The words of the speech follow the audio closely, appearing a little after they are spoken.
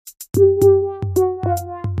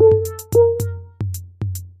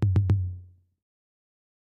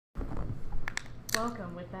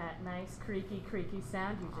nice creaky, creaky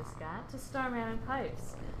sound you just got to Starman and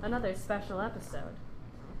Pipes, another special episode.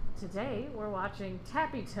 Today, we're watching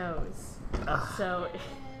Tappy Toes. So,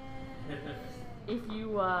 if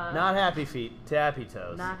you, Not Happy Feet, Tappy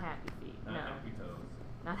Toes. Not Happy Feet, no. Happy Toes.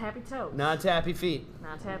 Not Happy Toes. Not Tappy Feet.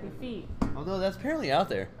 Not Tappy Feet. Although that's apparently out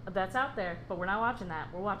there. That's out there, but we're not watching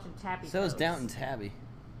that. We're watching Tappy Toes. So is Downton Tabby.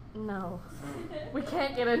 No. We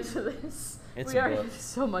can't get into this. It's we a already book. have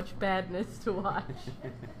so much badness to watch.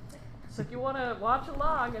 So if you want to watch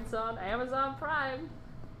along, it's on Amazon Prime.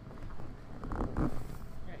 Alright,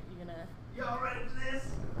 you gonna... Y'all ready for this?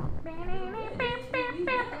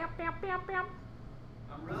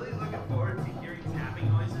 I'm really looking forward to hearing tapping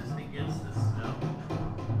noises against the snow.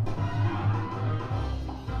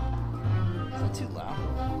 Is that too loud?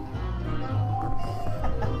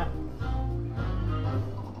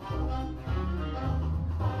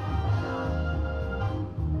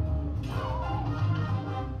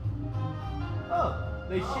 Oh,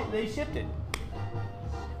 they shipped it.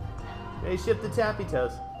 They shipped the Tappy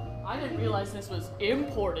Toes. I didn't realize this was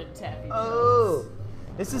imported Tappy Toes. Oh,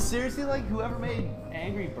 this is seriously like whoever made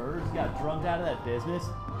Angry Birds got drummed out of that business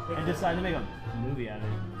and decided to make a movie out of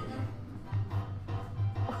it.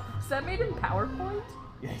 Is that made in PowerPoint?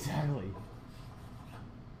 Yeah, exactly.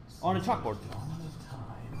 On a chalkboard. Dawn of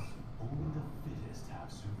time, only the fittest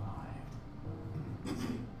have survived.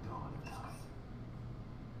 Dawn of time.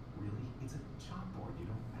 Really? It's a chalkboard. You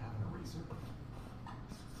don't have an eraser?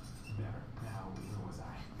 Better. Now, where was I?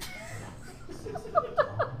 Since the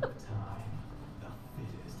dawn of time, the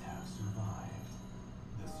fittest have survived.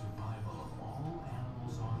 The survival of all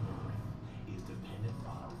animals on Earth is dependent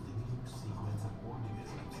on a linear sequence of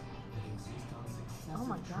organisms that exist on successive. Oh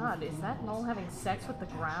my god, is that Noel having sex with the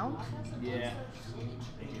ground? Yeah.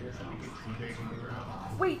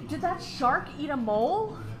 Wait, did that shark eat a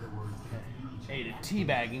mole? Ate a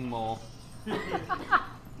teabagging mole.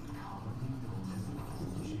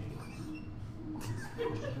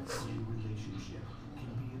 Relationship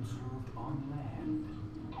can be observed on land.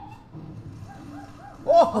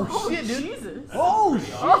 Oh, shit, dude. Jesus. Oh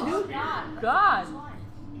shit, Oh, dude. God.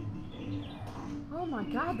 Oh my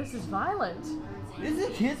god, this is violent. This is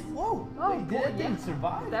a kid's. Whoa. Oh, Wait, boy, did that thing yeah.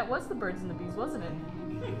 survive? That was the birds and the bees, wasn't it?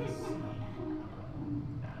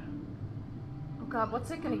 Oh god,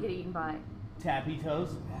 what's it gonna get eaten by? Tappy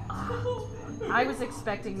Toes. I was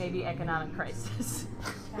expecting maybe economic crisis.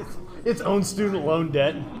 Its own student loan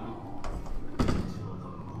debt. Until the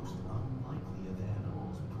most unlikely of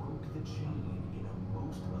animals broke the chain in a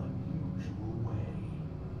most unusual way.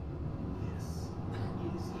 This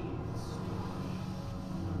is his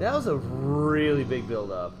story. That was a really big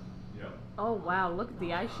build-up. Yep. Oh wow, look at the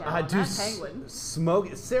eyeshadow on that penguin.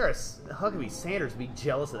 Smoke. Sarah Huckabee Sanders would be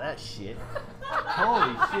jealous of that shit.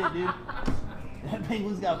 Holy shit, dude. That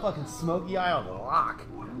penguin's got a fucking smoky eye on lock.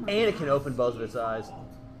 And it can open both of its eyes.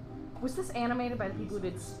 Was this animated by the people who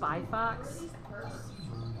did Spy Fox? Bird of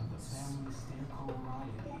the family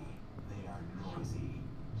Stercorariidae. They are noisy,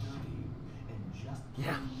 dirty, and just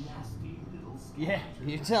Yeah. nasty little Yeah,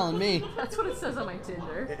 you're telling me. That's what it says on my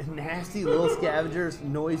Tinder. Nasty little scavengers,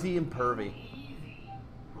 noisy and pervy.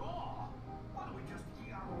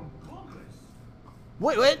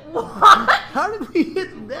 Wait, wait. How did we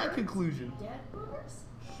hit that conclusion?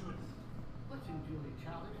 Listen, Julie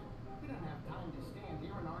Childish, we don't have time to stand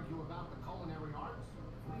here and argue about the culinary arts.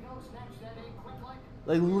 We don't snatch that egg quick like...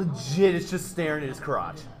 Like legit, it's just staring at his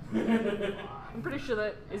crotch. I'm pretty sure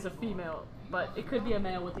that is a female, but it could be a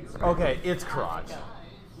male with these. Okay, it's crotch.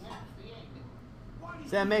 Does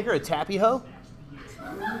that make her a tappy hoe?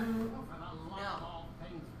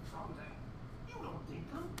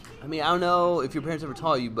 I mean, I don't know if your parents ever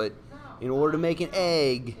taught you, but in order to make an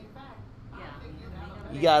egg,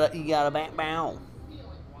 you gotta bang bow.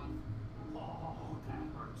 Oh, that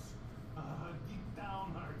hurts. Deep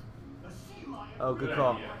down hurt. A sea lion. Oh, good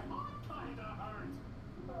call. Kinda hurt.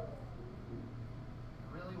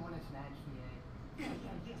 Really want to snatch the egg?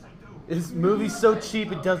 Yes, I do. This movie's so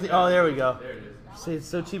cheap it doesn't. Oh, there we go. There it is. See, it's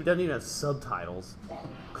so cheap it doesn't even have subtitles.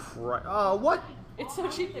 Oh, what? It's so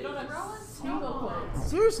cheap they don't have single quotes.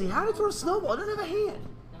 Seriously, how did it throw a snowball? I don't have a hand.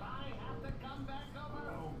 Did I have to come back over?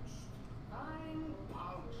 I'm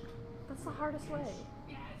poached. That's the hardest way.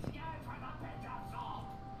 Yes, for the pinch of salt.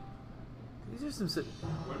 These are some.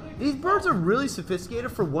 These birds are really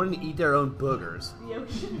sophisticated for wanting to eat their own boogers. The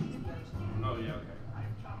ocean. Oh, yeah, okay.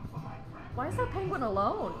 Why is that penguin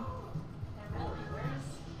alone?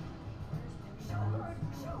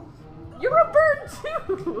 You're a bird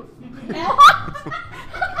too!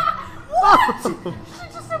 What? What? She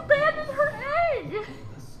just abandoned her egg!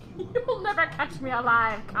 You'll never catch me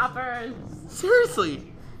alive, coppers!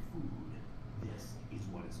 Seriously.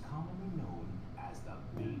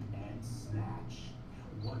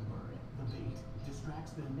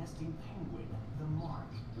 attracts the nesting penguin, the mark,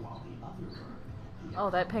 while the other bird. Oh,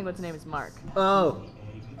 that penguin's name is Mark. Oh. The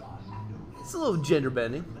egg unnoticed. It's a little gender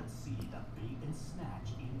bending. Let's see the bait and snatch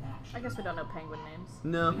in action. I guess we don't know penguin names.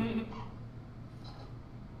 No.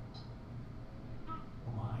 Oh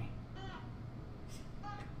my.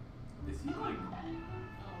 Is he like?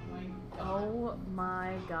 Oh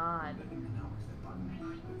my god. And now where's that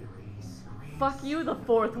button? Erase. Fuck you, the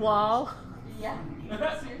fourth wall. Yeah.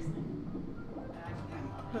 Seriously.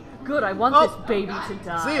 Good, I want Oh. this baby to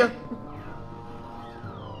die. See ya.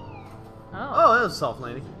 Oh. Oh, that was a soft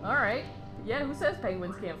landing. Alright. Yeah, who says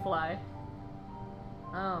penguins can't fly?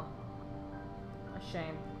 Oh. A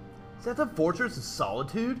shame. Is that the Fortress of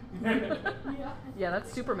Solitude? Yeah. Yeah,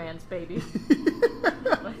 that's Superman's baby. I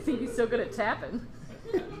think he's so good at tapping.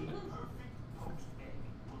 The perfect poached egg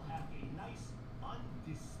will have a nice,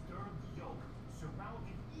 undisturbed yolk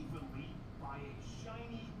surrounded evenly by a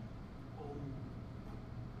shiny,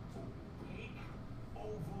 opaque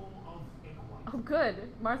oval of egg white. Oh, good.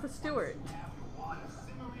 Martha Stewart. You have your water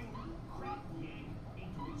simmering, crack the egg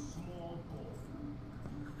into a small bowl.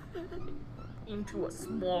 Into a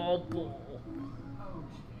small bowl.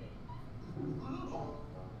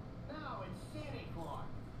 Now it's Santa Claus.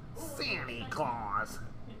 Santa Claus.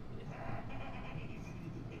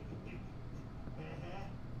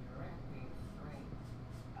 You're acting strange.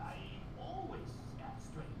 I always act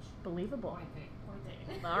strange. Believable.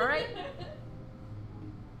 Pointing. Alright.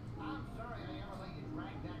 I'm sorry I ever let you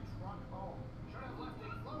drag that truck home. Should have left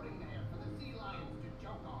it floating there for the sea lions to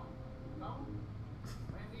choke on. No?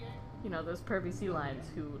 Where's the egg? You know, those pervy sea lions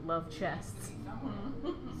who love chests. Somewhere.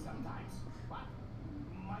 Sometimes. What?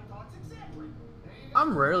 My thoughts exaggerate. There you go.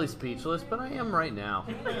 I'm rarely speechless, but I am right now.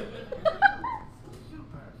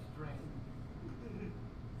 Super strange.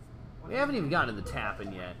 We haven't even gotten to the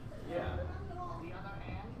tapping yet. Yeah. The other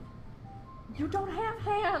hand? You don't have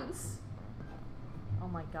hands! Oh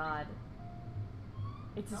my god.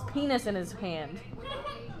 It's his penis in his hand.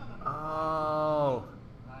 Oh.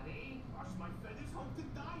 Buddy? Crush my feathers, hope to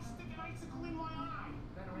die, stick an icicle in my eye.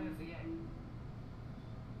 Then where's the egg?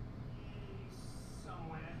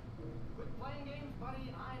 Somewhere. Quit playing games,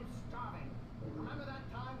 buddy. I'm starving. Remember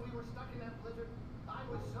that time we were stuck in that blizzard? I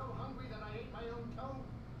was so hungry that I ate my own toe.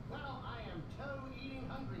 Well, I am toe-eating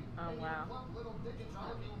hungry. Oh, and wow. your plump little digits are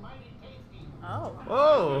looking mighty tasty. Oh.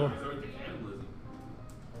 Whoa. So it's cannibalism.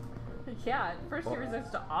 Yeah, at first he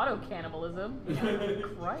resists to auto cannibalism.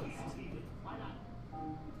 Christ. Why not?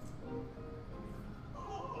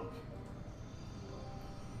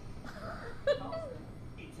 Look.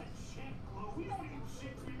 It's a check glow. We don't use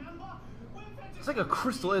shit, remember? We're It's like a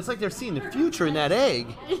crystal. It's like they're seeing the future in that egg.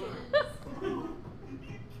 You can't.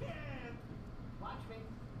 Watch me.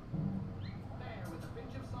 There, with a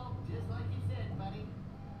pinch of salt, just like you said, buddy.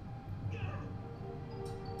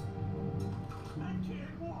 I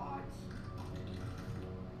can't watch.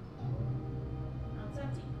 It's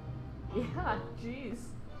empty. Yeah, jeez.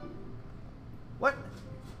 What?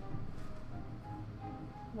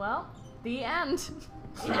 Well, the end.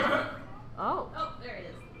 Oh. Oh, there it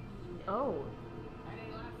is. Oh.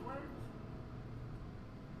 Any last words?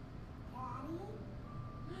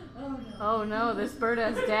 Oh no. Oh no, this bird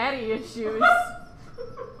has daddy issues.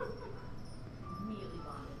 Immediately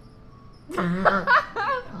bonded.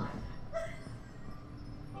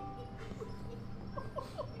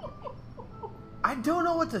 I don't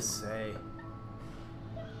know what to say.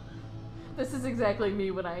 This is exactly me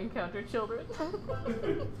when I encounter children.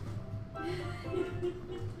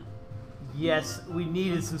 Yes, we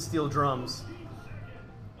needed some steel drums.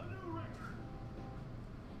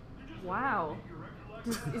 Wow.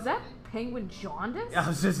 Is that penguin jaundice? I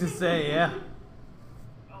was just gonna say, yeah.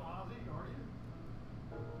 Oh, Ozzy, are you?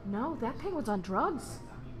 No, that penguin's on drugs.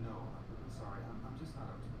 I mean, no. I'm sorry. I'm just not up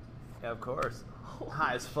to it. Yeah, of course.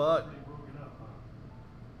 High as fuck. Pretty broken up, huh?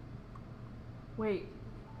 Wait,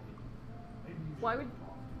 Maybe you why should would...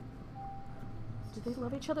 talk. Do they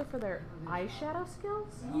love each other for their eyeshadow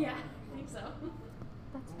skills? Yeah, I think so.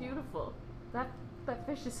 That's beautiful. That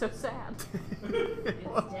fish is so sad.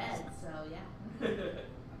 It's dead, so yeah. I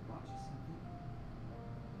brought you something.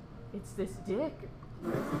 It's this dick.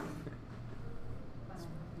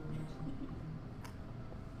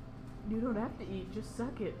 You don't have to eat, just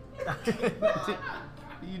suck it.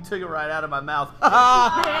 You took it right out of my mouth.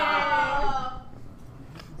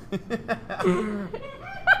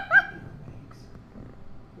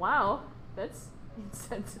 Wow, that's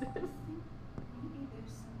insensitive. Maybe there's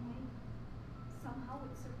some way, somehow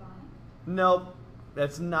it survived. Nope,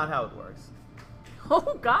 that's not how it works.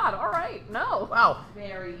 Oh god, alright, no. Wow,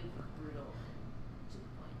 Very brutal to the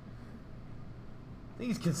point.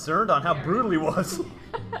 think he's concerned on how brutal he was.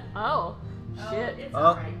 Oh, shit. It's Oh.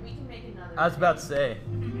 alright. We can make another. I was about to say.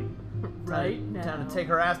 Right time, now. Time to take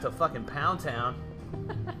her ass to fucking Pound Town.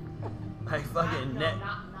 Like fucking not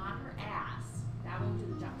her ass. That won't do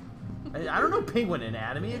the job. I don't know penguin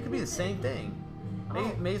anatomy. It could be the same thing.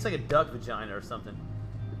 Maybe it's like a duck vagina or something.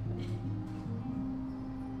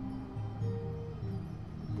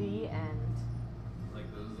 The end. Like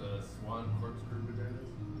those swan corkscrew vaginas.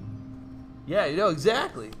 Yeah, you know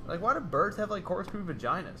exactly. Like, why do birds have like corkscrew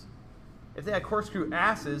vaginas? If they had corkscrew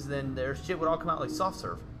asses, then their shit would all come out like soft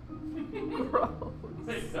serve. Gross.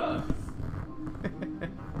 It does.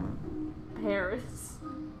 Paris.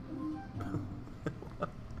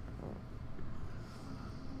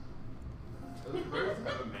 Those birds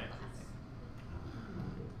have a mattress.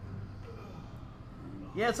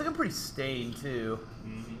 Yeah, it's looking pretty stained too.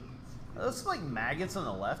 Mm-hmm. Are those like maggots on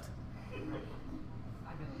the left?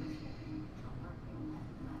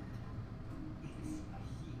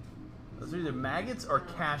 Those are either maggots or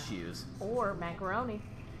cashews. Or macaroni.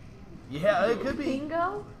 Yeah, it could be.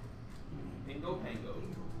 Bingo? Pingo pango.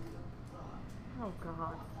 Oh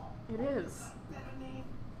god. It is.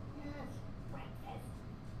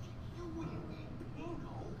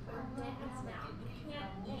 Dads now. You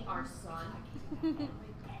can't eat our son.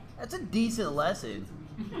 That's a decent lesson.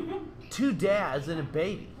 2 dads and a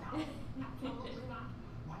baby.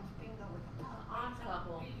 Odd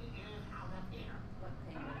couple. What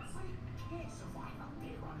penguins?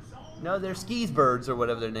 No, they're skis birds or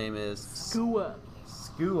whatever their name is. Skua.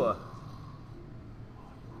 Skua.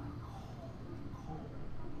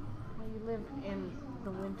 Well, you live in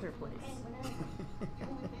the winter place.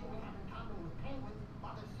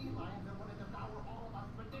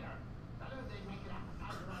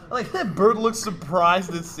 Like, that bird looks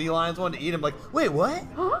surprised that sea lions wanted to eat him. Like, wait, what?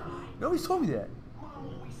 Huh? Nobody's told me that.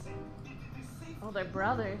 Oh, they're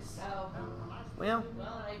brothers. Oh, Well,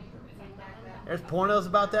 well, I take back that. there's pornos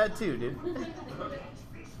about that too, dude.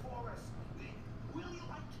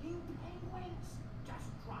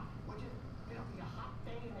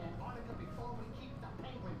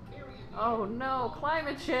 Oh no,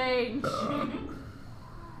 climate change. Then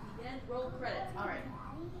roll credits. Alright.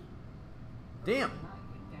 Damn.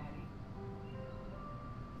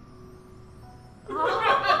 Oh.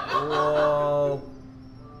 Whoa.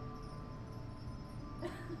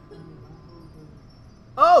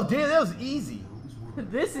 Oh, damn, that was easy.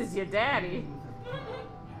 This is your daddy.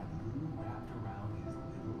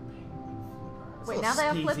 Wait, little now they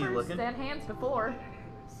have skeezy flippers? looking. They had hands before.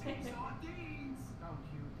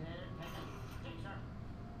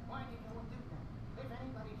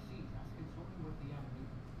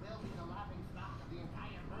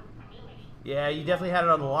 Yeah, you definitely had it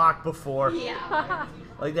on lock before. Yeah.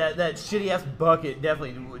 Like that shitty ass bucket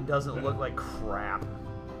definitely doesn't look like crap.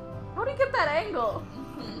 How do you get that angle?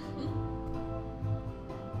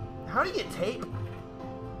 How do you get tape?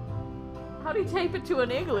 How do you tape it to an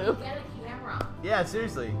igloo? Get a camera. Yeah,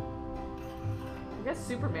 seriously. I guess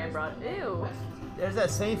Superman brought it. Ew. There's that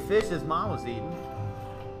same fish his mom was eating.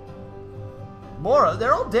 Mora,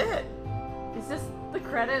 they're all dead. Is this the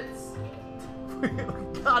credits?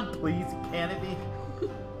 God, please, can it be?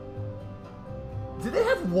 Did they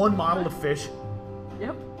have one model of fish?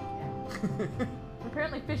 Yep.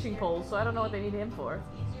 Apparently fishing poles, so I don't know what they need him for.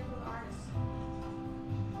 Easier for artists.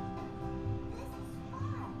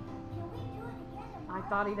 I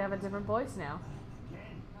thought he'd have a different voice now.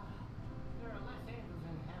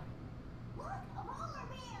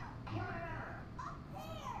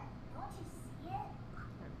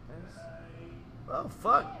 Oh,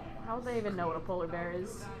 fuck. How would they even know what a polar bear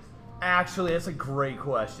is? Actually, that's a great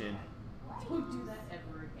question. Don't do that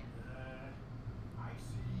ever again. I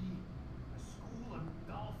see a school of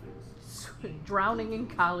dolphins Drowning in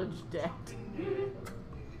college debt.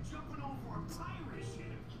 jumping over a pirate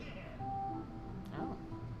ship. Yeah.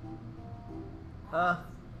 Oh. Oh.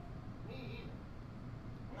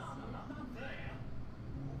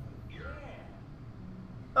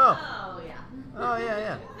 Oh, yeah. Oh, yeah,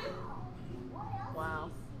 yeah. Wow.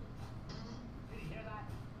 Did you hear that?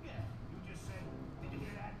 Yeah. You just said, did you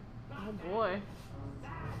hear that? Oh boy.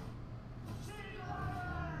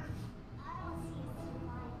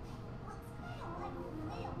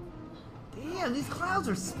 Damn, these clouds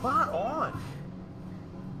are spot on.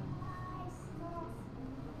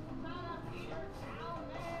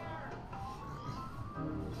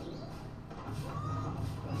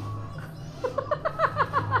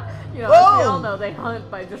 You know, as we all Boom! know, they hunt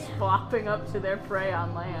by just flopping up to their prey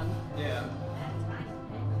on land. Yeah.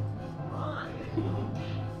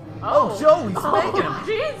 Oh, Joe, he's spanking him.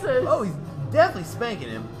 Jesus! Oh, he's definitely spanking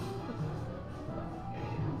him.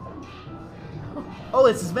 Oh,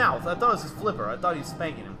 it's his mouth. I thought it was his flipper. I thought he was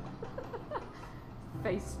spanking him.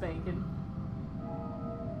 Face spanking.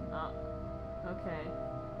 Oh, okay.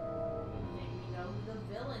 Maybe you know who the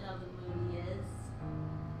villain of the movie is.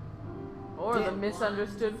 Or the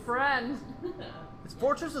misunderstood friend. His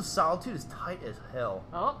Fortress of Solitude is tight as hell.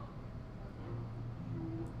 Oh,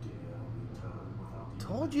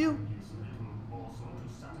 Told you. Also to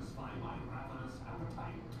satisfy my ravenous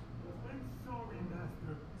appetite. I'm sorry,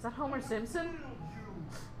 Master. is that Homer Simpson?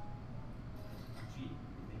 Gee, you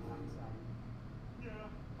think I'm sad? Yeah,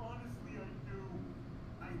 honestly I do.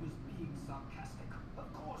 I was being sarcastic. Of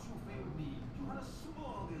course you failed me. You had a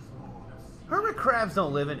smorgasbord of sea. Hermit crabs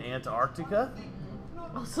don't live in Antarctica.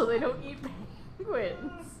 Oh, so they don't eat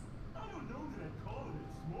penguins. I don't know that I'd call it a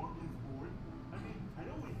smorgasbord. I mean, I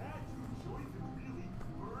only had two choices really,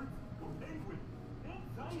 birds or penguin. And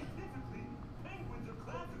scientifically, penguins are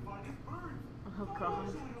classified as birds. Oh, So I God.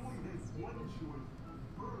 usually only had one choice,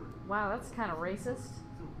 bird. Wow, that's kind of racist.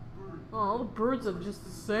 So bird. Oh, all the birds are just the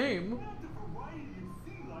same. Without the variety of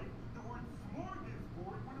sea life, the word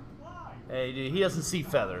smorgasbord would apply. Hey, dude, he doesn't see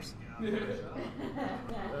feathers. I listen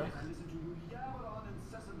to you yabber on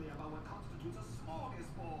incessantly about what constitutes a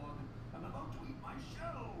smorgasbord. I'm about to eat my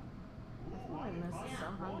shell. Ooh, Oh, this is so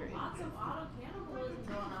hungry. Lots of auto cannibalism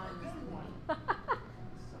going on in this movie.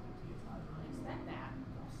 Expect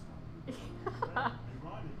that.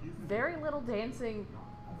 Very little dancing,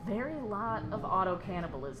 very lot of auto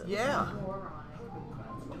cannibalism. Yeah. Moron.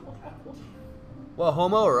 Well,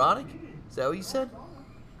 homoerotic? Is that what you said?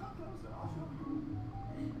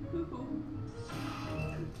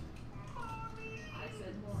 I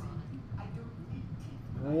said moron.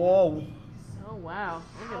 Whoa. Oh wow,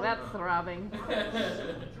 look at that throbbing.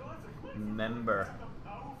 Member.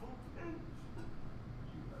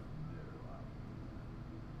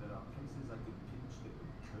 There are places I could pinch that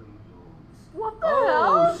would curl your What the Oh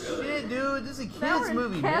hell? shit, dude! This is a Now kids we're in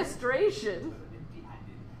movie. Man. castration.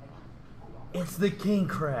 empty-handed. It's the king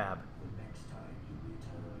crab. The next time you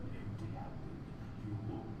return empty-handed, you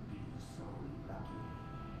won't be so lucky.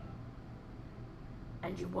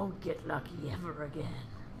 And you won't get lucky ever again.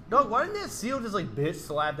 Dog, why didn't that seal just like bitch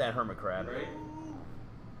slap that hermit crab? Right?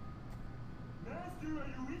 Master, are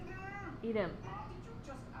you in there? Eat him. Did you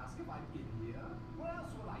just ask if I'm in here? Where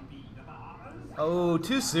else would I be, the Bahamas? Oh,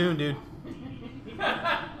 too soon, dude.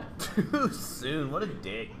 Too soon. What a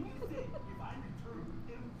dick. When you say if I return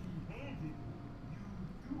empty-handed, you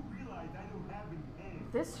do realize I don't have any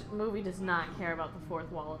hands. This movie does not care about the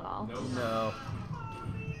fourth wall at all. Nope. No.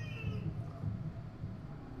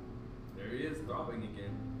 There he is, throbbing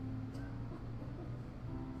again.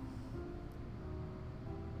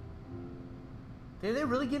 Did they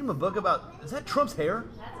really give him a book about? Is that Trump's hair?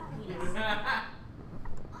 That's a penis.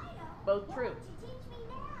 Both true.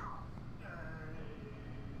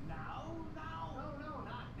 Now? No, no,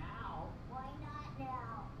 not now. Why not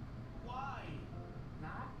now? Why?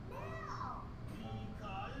 Not Now!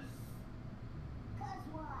 Because? 'Cause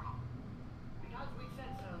what? because we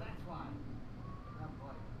said so, that's why. Oh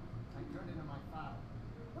boy, I turned into my father.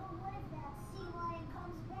 But what if that sea lion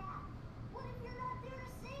comes back? What if you're not there to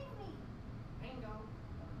save me? Bingo.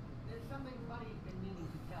 There's something Buddy's been meaning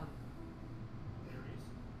to tell you. There is.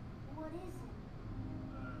 What is it?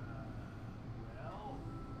 Well,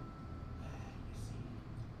 you see,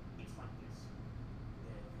 it's like this.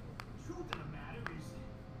 The truth of the matter is,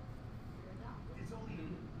 there's only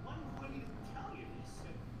one way to tell you this.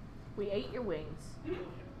 We ate your wings. Look,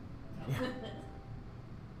 kid.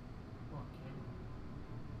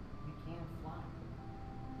 You can't fly.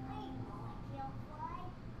 I ain't know I can't fly.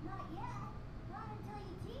 Not yet. Not until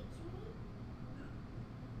you teach me.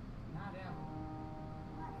 Not ever.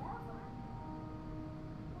 Whatever.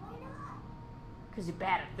 Why not? Because you're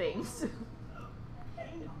bad at things.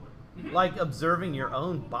 Like observing your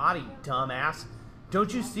own body, dumbass.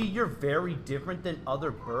 Don't you see you're very different than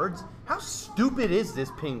other birds? How stupid is this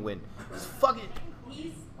penguin? It's fucking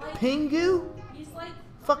He's like. Pingu? He's like.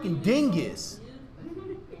 Fucking 3 weeks dingus. old,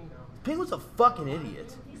 dude. Penguin's a fucking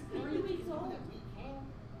idiot. He's 3 weeks old.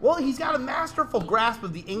 Well, he's got a masterful grasp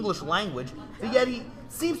of the English language, but yet he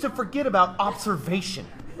seems to forget about observation.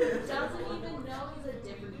 Doesn't even know he's a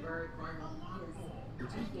different bird than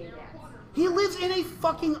his gay dads. He lives in a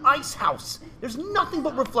fucking ice house. There's nothing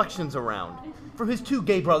but reflections around from his two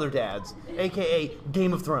gay brother dads, aka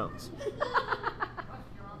Game of Thrones. I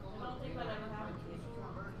don't think that ever happened to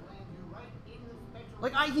you.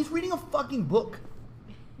 Like, he's reading a fucking book.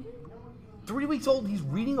 3 weeks old, he's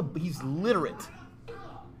reading he's literate. What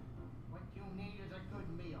you need is a good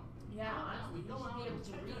meal. Yeah, honestly, you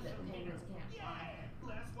should be able to read that penguins can't fly.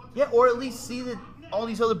 Yeah, or at least see that all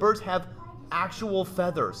these other birds have actual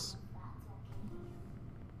feathers.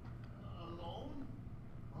 Alone?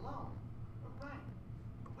 Alone. Right.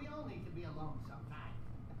 We all need to be alone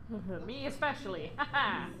sometime. Me especially.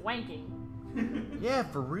 Haha, wanking. Yeah,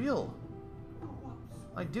 for real.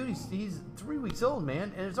 Like, dude, he's 3 weeks old,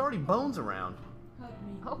 man, and there's already bones around. Hug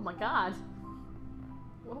me. Oh my god.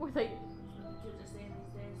 What were they? Kids are saying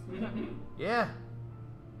these days. Yeah.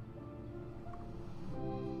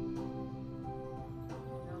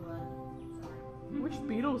 No, sorry. Which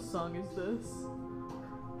Beatles song is this? I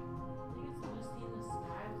think it's Misty in the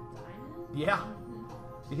Sky with Diamond. Yeah.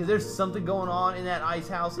 Because there's something going on in that ice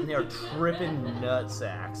house, and they're tripping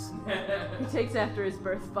nutsacks. He takes after his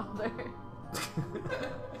birth father.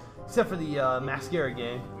 Except for the mascara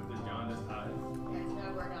game. With the jaundiced eyes. Yeah, he's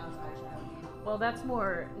gotta work on his eyeshadow. Well, that's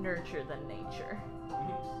more nurture than nature.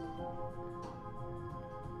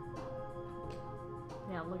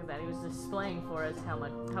 Yeah, look at that. He was displaying for us how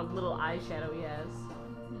little eyeshadow he has.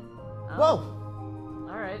 Oh. Whoa!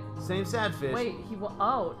 All right. Same sad fish. Wait,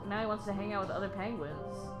 oh, now he wants to hang out with other penguins.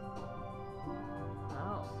 Oh.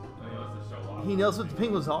 Oh, he wants to show off. He knows what the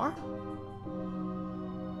penguins are? He just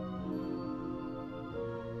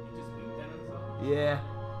winked at himself. Yeah.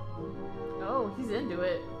 Oh, he's into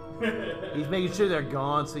it. He's making sure they're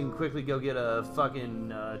gone so he can quickly go get a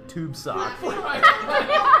fucking tube sock.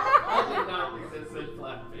 I did not think that said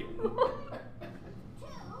flapping.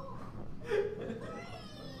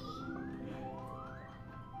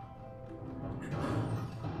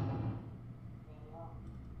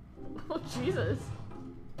 Oh Jesus!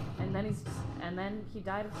 And then he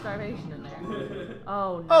died of starvation in there.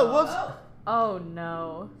 Oh no! Oh, whoops! Oh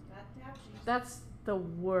no! Got tap shoes. That's the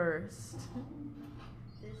worst.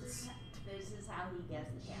 This is how he gets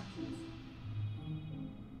the tap shoes.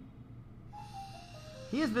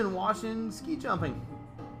 He has been watching ski jumping.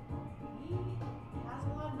 He has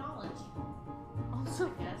a lot of knowledge, Also,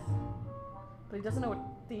 I guess. but he doesn't know what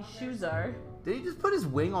these shoes are. Did he just put his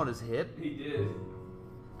wing on his hip? He did.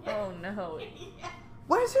 Oh no!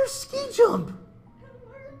 Why is there a ski jump?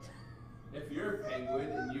 If you're a penguin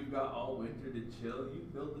and you've got all winter to chill, you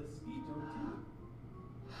build a ski jump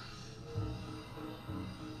too.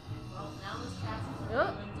 Well, now this cat's Yep.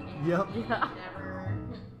 ruined and Yep. he Yeah. never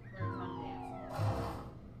learns how to dance.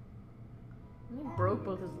 He broke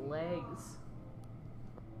both his legs.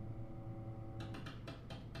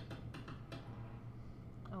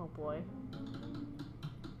 Oh boy.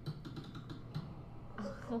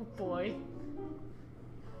 Oh boy.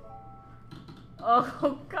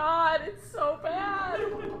 Oh god, it's so bad!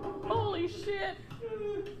 Holy shit!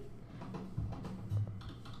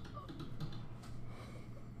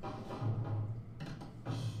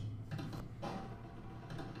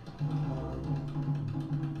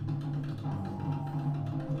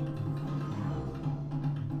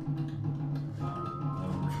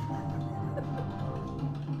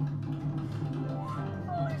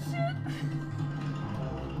 Holy shit!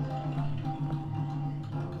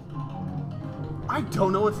 I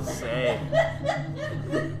don't know what to say.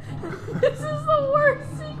 This is the worst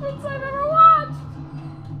sequence I've ever watched!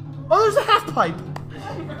 Oh, there's a half pipe.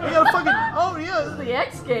 We got a fucking. Oh This is yeah. the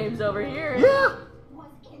X Games over here. Yeah. Was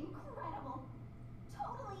incredible.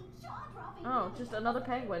 Totally jaw-dropping. Oh, just another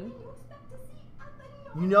penguin. Did you expect to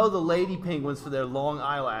see a You know the lady penguins for their long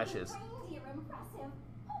eyelashes. reindeer impressive.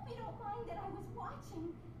 Hope you don't mind that I was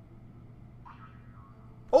watching.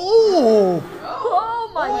 Oh!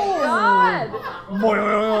 Oh my god!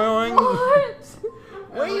 Boing. What?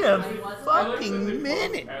 Wait a fucking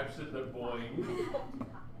minute. Caption the boing.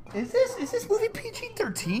 Is this movie PG-13?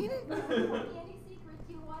 Any secrets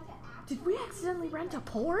you want to act? Did we accidentally rent a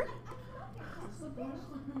porn?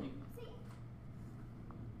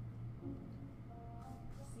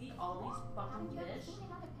 See all these fucking Have you ever fish? seen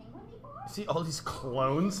another penguin before? See all these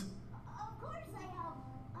clones? Of course I have.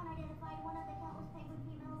 Unidentified, one of the countless penguin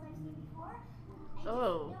females I've seen before. I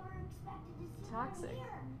Oh. just never expected to see Toxic. one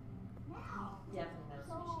here. Now. Definitely knows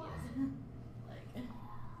who she is. Like,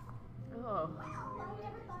 Oh. Well, I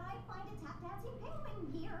never thought I'd find a tap dancing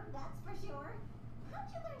penguin here, that's for sure. How'd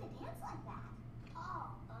you learn to dance like that? Oh,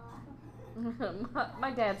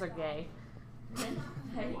 My dads are gay.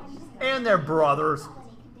 hey, And their brothers.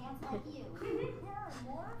 Nobody can dance like you. There are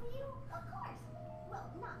more of you? Of course. Well,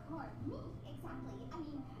 not more of me, exactly. I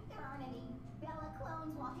mean, there aren't any Bella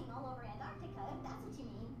clones walking all over Antarctica, if that's what you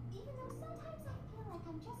mean. Even though sometimes I feel like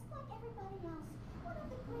I'm just like everybody else. One of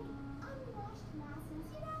the great unwashed masses,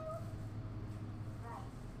 you know? Right.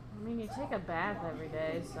 I mean, you take a bath every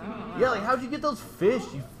day, so. I don't know. Yeah, like how'd you get those fish,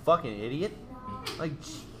 you fucking idiot? Like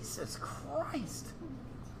Jesus Christ.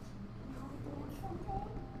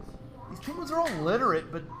 These penguins are all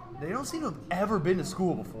literate, but They don't seem to have ever been to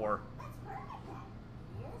school before. That's perfect then.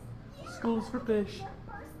 Yes. School's for fish. Your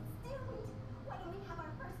first student. Why don't we have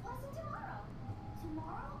our first lesson tomorrow?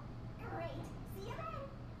 Tomorrow? Great. See you then.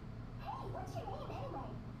 Hey, what's your name anyway?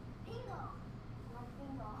 Pingo. Like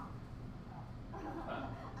Pingo.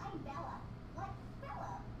 I'm Bella. Like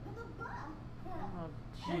Bella with a buh. Oh,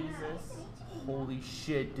 Jesus. Holy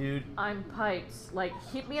shit, dude. I'm Pipes. Like,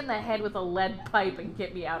 hit me in the head with a lead pipe and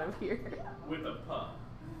get me out of here. With a pup.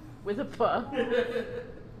 With a puh.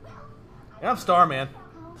 And I'm Starman.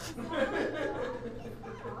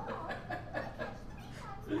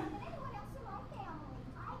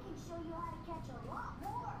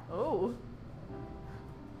 Oh.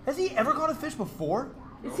 Has he ever caught a fish before?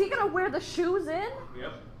 Is he gonna wear the shoes in?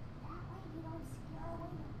 Yep.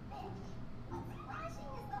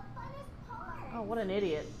 Oh, what an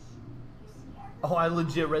idiot. Oh, I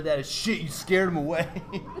legit read that as shit. You scared him away.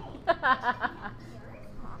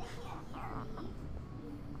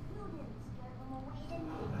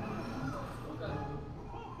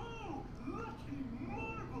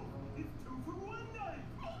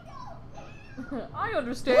 I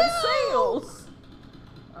understand sales.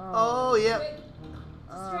 Oh, yeah.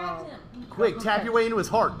 Distract him. Quick, tap your way into his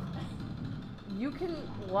heart. You can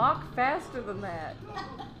walk faster than that.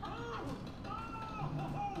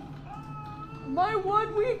 My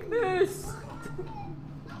one weakness.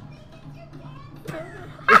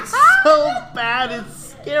 It's so bad,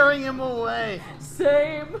 it's scaring him away.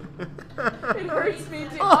 Same. It hurts me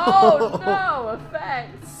too. Oh no,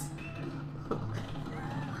 effects.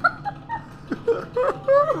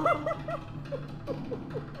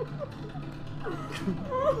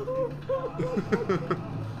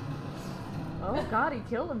 Oh God, he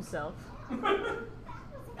killed himself.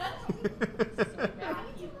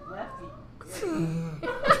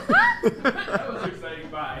 That was exciting.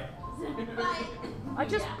 Bye. I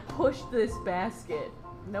just pushed this basket.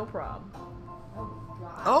 No problem. Oh,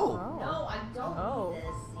 God. Oh. No, I don't Oh. need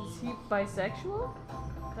this. Is he bisexual?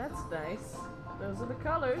 That's nice. Those are the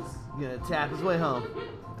colors. Gonna tap his way home.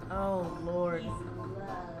 Oh Lord. He's in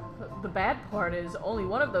love. The bad part is only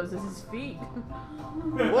one of those is his feet.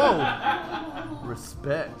 Whoa.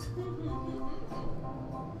 Respect.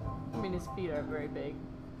 I mean, his feet are very big.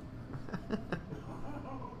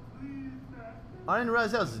 I didn't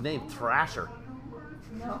realize that was his name, Thrasher.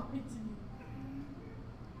 No, it didn't.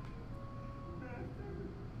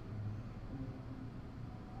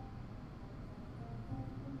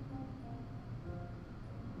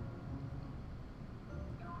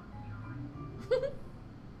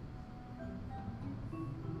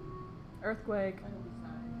 Earthquake.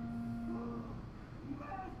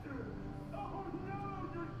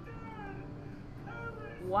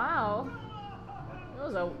 Wow. That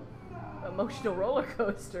was a emotional roller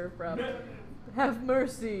coaster from have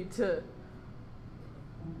mercy to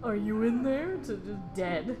are you in there to just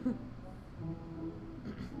dead.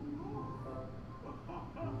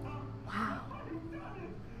 Wow.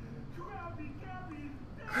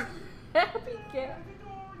 Happy cat.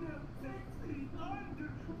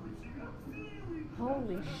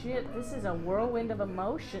 Holy shit, this is a whirlwind of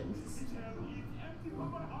emotions.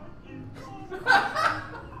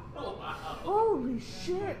 Holy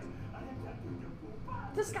shit!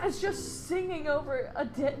 This guy's just singing over a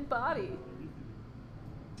dead body.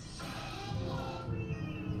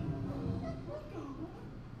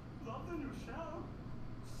 Love the new show.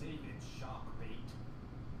 Save it, shark bait.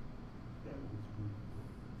 That was good.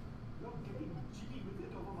 You're getting jiggy with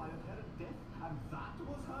it over my apparent death, and that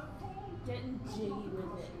was hurtful? Getting jiggy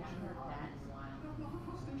with it. I haven't heard that in a while. Now, the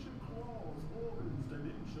crustacean claws, organs,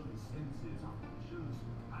 dimensions, senses, affections,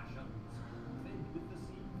 passions. Fed with the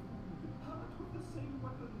same food, hurt with the same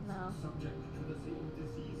weapons, No. subject to the same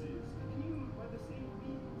diseases, healed by the same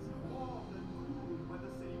means, warmed and cooled by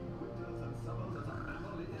the same winters and summers as a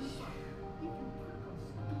family is. If you prick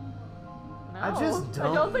us, No, I just I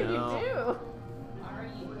don't don't think know. you do. Are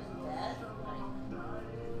you in death?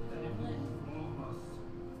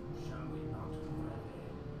 shall we not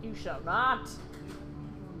pray? You shall not.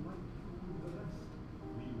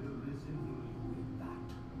 We will resemble you in that.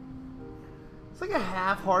 It's like a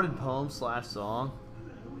half-hearted poem slash song.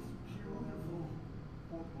 That was beautiful.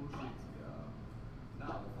 Poor Shakespeare.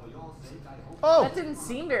 Now, for your sake, I hope. Oh! That didn't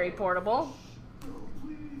seem very portable.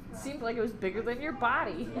 It seemed like it was bigger than your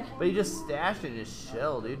body. But he just stashed it in his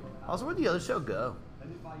shell, dude. Also, where'd the other show go?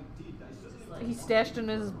 And if I did, I certainly He stashed it in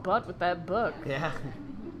his butt with that book. Yeah.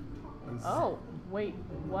 Oh, wait,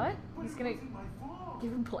 what? He's gonna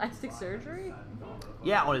give him plastic surgery?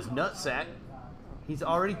 Yeah, on his nutsack. He's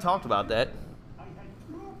already talked about that. I had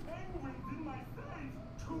two penguins in my face.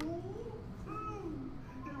 Two?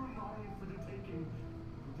 They were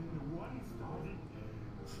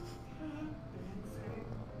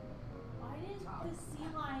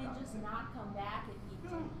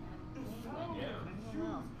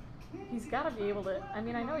got to be able to. I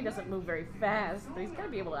mean, I know he doesn't move very fast, but he's got to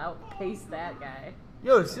be able to outpace that guy.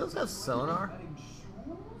 Yo, does seals have sonar?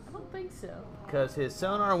 I don't think so. Because his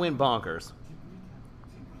sonar went bonkers.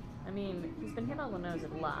 I mean, he's been hit on the nose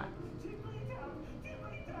a lot.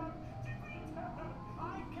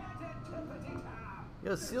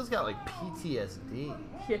 Yo, seal's got like PTSD.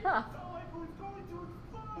 Yeah.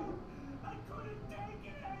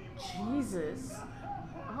 Jesus.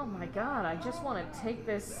 Oh my god, I just want to take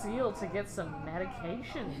this seal to get some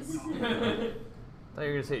medications. I thought you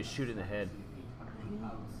were gonna say shoot it in the head.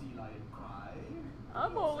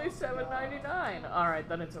 I'm only $7.99. Alright,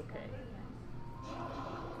 then it's okay.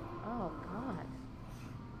 Oh god.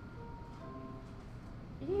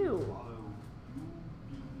 Ew.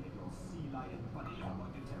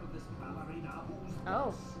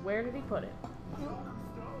 Oh, where did he put it?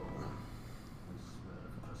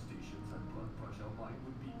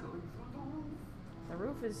 The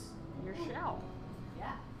roof is your shell.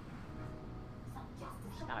 Yeah.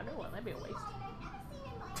 Just got a new one. That'd be a waste.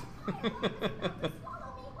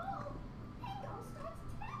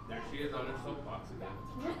 There she is on her soapbox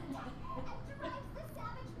again.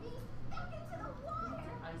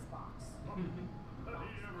 Icebox.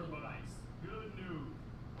 Hey everybody, good news.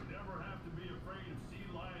 We never have to be afraid of sea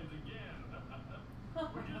lions again.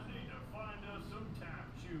 We just need to find us some tap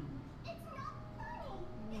shoes. It's not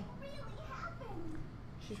funny. It really happened.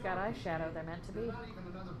 She's got eyeshadow. They're meant to be. There's not even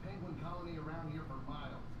another penguin colony around here for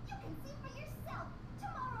miles. You can see for yourself.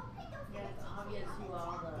 Tomorrow, Pingo's Yeah, it's obvious who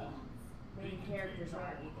all the main characters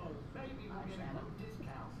are because Maybe we'll get a eyeshadow. group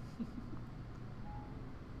discount.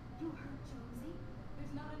 You heard Jonesy.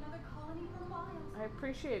 There's not another colony for miles. I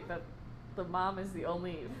appreciate that the mom is the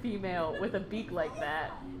only female with a beak like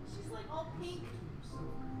that. She's like all pink.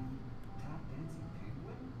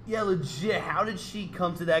 Yeah, legit. How did she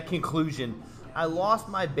come to that conclusion? I lost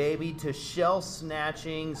my baby to shell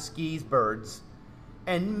snatching skis birds,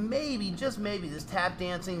 and maybe, just maybe, this tap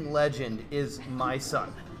dancing legend is my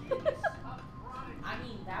son. I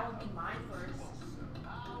mean, that would be my first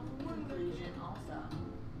conclusion also.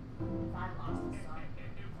 If I lost a son.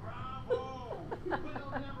 Bravo! We'll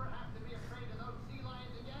never have to be afraid of those sea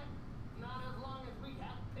lions again. Not as long as we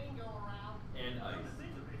have Pingo around. And ice.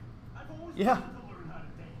 Yeah.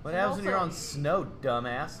 What happens when you're on snow,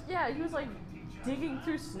 dumbass? Yeah, he was like digging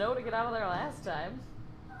through snow to get out of there last time.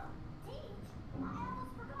 Teach. I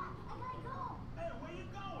almost forgot. I gotta go. Hey, where you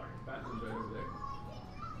going? Bathroom's right over there.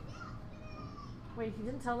 Wait, he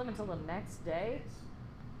didn't tell them until the next day?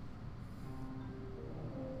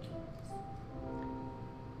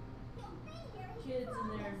 Kids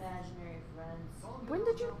and their imaginary friends. When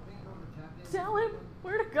did you tell him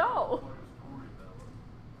where to go?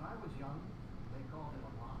 When I was young, they called it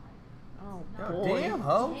a lie. Oh, Oh, boy. damn,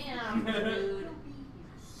 ho. Damn, dude.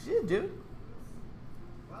 Shit, dude.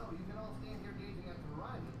 Well, you can all stand here gazing at the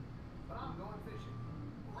horizon, but I'm going fishing.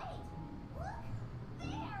 Wait. Look.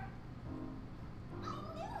 There. I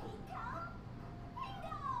knew he'd come.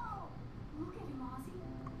 Pingo. Look at him, Ozzy.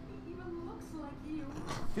 He even looks like you.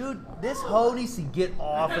 Dude, this hoe needs to get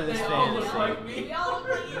off of this They all look fantasy. like me. We all look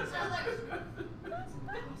like each other.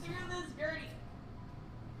 Through this Gertie.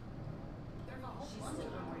 There's a whole She's bunch of still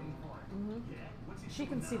them waiting for it. Mhm. She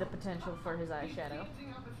can see the potential for his eyeshadow.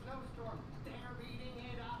 Dancing up a snowstorm. They're beating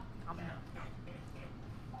it up.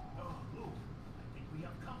 Oh, Luke, I think we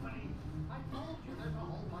have company. I told you there's a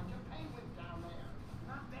whole bunch of penguins down there.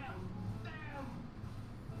 Not them. Them.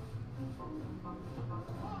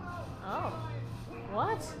 Oh.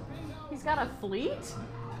 What? He's got a fleet?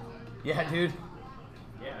 Yeah, dude.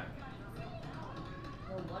 Yeah.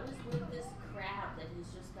 Yo, what is with this crab that he's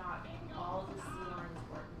just got all the sea lions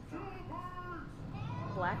working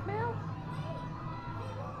for? Blackmail?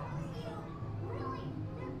 Really?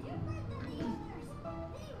 They're different than the others.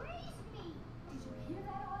 They raised me. Did you hear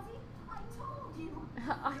that, Ozzy? I told you.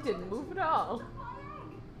 I didn't move at all. My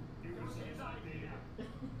egg. You can see his idea.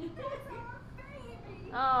 That's our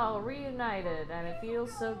baby. Oh, reunited, and it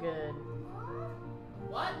feels so good.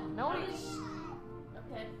 What? No, How he- did she-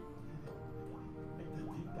 Okay.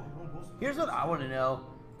 Here's what I want to know.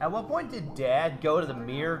 At what point did Dad go to the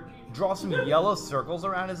mirror, draw some yellow circles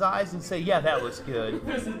around his eyes, and say, yeah, that looks good?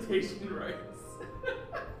 Visitation rights.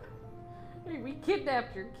 Hey, we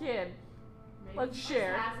kidnapped your kid. Maybe Let's he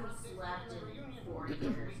share. just hasn't slept in 40 years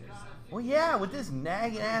or something. Well, yeah, with this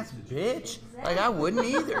nagging ass bitch. Like, I wouldn't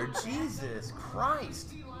either. Jesus Christ.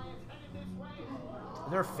 Sea lions headed this way.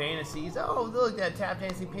 Their fantasies. Oh, look, that tap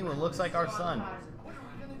dancing penguin looks like our son.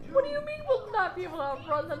 What do you mean we'll not be able to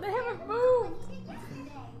outrun them? They haven't moved.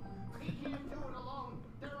 He can't do it alone.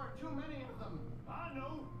 There are too many of them. I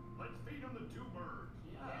know. Let's feed him the two birds.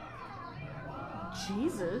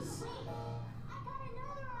 Jesus. I got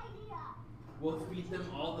another idea. We'll feed them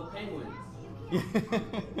all the penguins.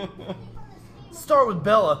 Start with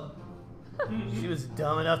Bella. She was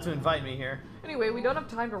dumb enough to invite me here. Anyway, we don't have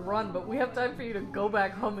time to run, but we have time for you to go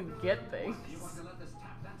back home and get things. You want to let this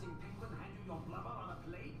tap dancing penguin hand you your blubber on a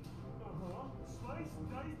plate? Sliced,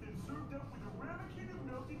 diced, and served up with a ramekin of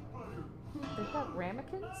melted butter. They've got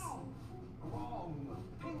ramekins? Wrong.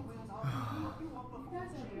 Penguins are you of the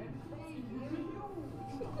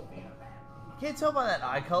Can't tell by that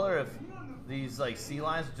eye color if these like sea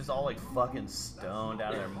lions are just all like fucking stoned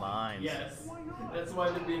out of their minds. Yes. That's why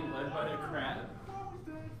they're being led by a crab.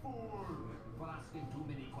 For asking too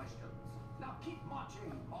many questions. Now keep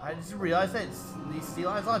marching. I just realized that these sea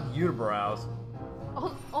lions all have unibrows.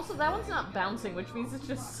 Also, that one's not bouncing, which means it's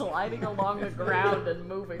just sliding along the ground and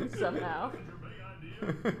moving somehow.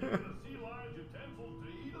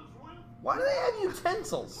 Why do they have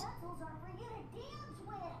utensils? Utensils are for you to dance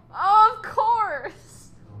with. Oh, of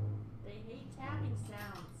course! They hate tapping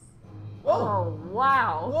sounds. Whoa! Oh,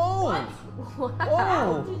 wow. Whoa! Wow.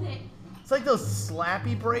 Whoa! Do they? It's like those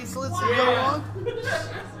slappy bracelets that go on.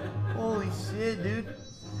 Holy shit, dude.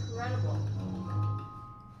 Incredible.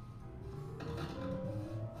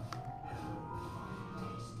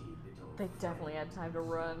 They definitely had time to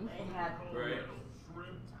run. They had Right.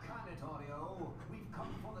 Planetario, we've come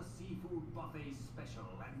for the seafood buffet special,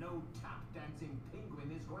 and no tap dancing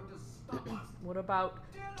penguin is going to stop us. What about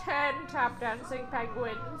 10 tap dancing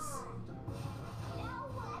penguins? Now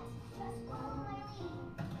what? Just follow my lead.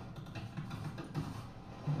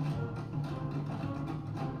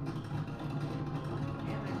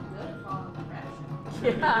 and they're good at following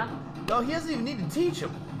directions. Yeah. No, he doesn't even need to teach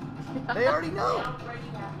them. They already They know. already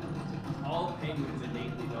have it. All penguins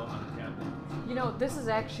innately know how to tap dance. You know, this is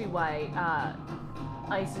actually why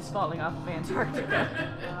ice is falling off of Antarctica.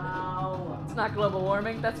 Wow. It's not global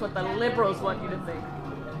warming. That's what the liberals want you to think.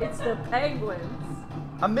 It's the penguins.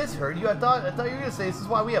 I misheard you. I thought you were gonna say this is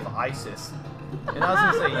why we have ISIS. And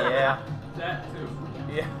I was gonna say yeah. That too.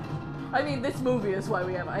 Yeah. I mean, this movie is why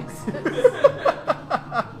we have ISIS.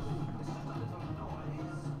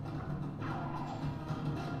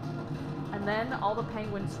 And then all the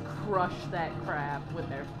penguins crush that crab with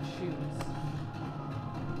their shoes.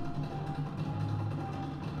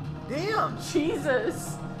 Damn.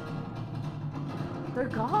 Jesus! They're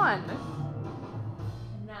gone.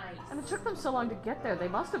 Nice. And it took them so long to get there. They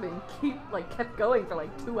must have been kept going for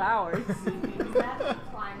like 2 hours. Is that the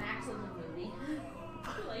climax of the movie?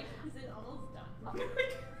 Like, is it almost done?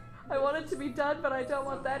 I want it to be done, but I don't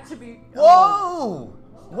want that to be. Whoa!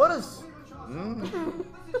 What is?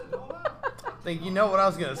 Think you know what I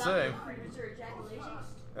was gonna say? Premature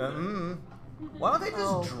ejaculation? Why don't they just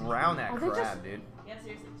Oh. drown that Are they crab, just- dude? Yeah,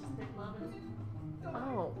 seriously, just pick love and...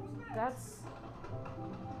 Oh, that's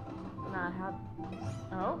not how.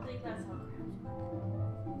 I Oh, don't think that's how crabs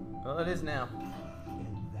work. Well, it is now.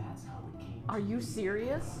 And that's how it came are to you be.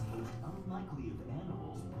 serious? Unlikely of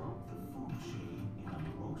animals broke the food chain in a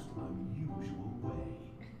most unusual way.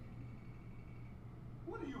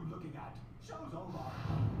 What are you looking at? Show's over.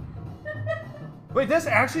 Wait, that's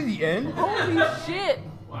actually the end? Holy shit!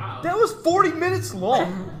 Wow. That was 40 minutes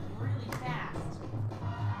long. Really fast.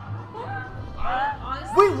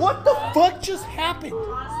 Honestly, Wait, what the fuck just happened?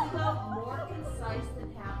 honestly though, more concise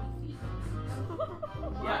than Happy Feet.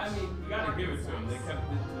 Yeah, I mean, you gotta give it to them. They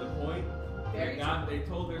kept it to the point. Very They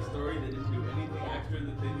told their story. They didn't do anything extra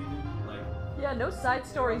that they needed. Like, Yeah, no side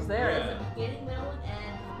stories there. Yeah. Beginning, middle, and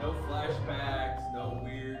end. no flashbacks, no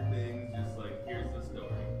weird things. Just like, here's the story.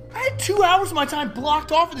 I had 2 hours of my time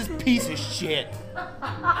blocked off of this piece of shit.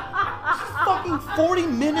 It's fucking 40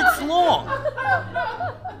 minutes long.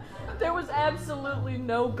 There was absolutely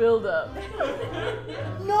no build-up.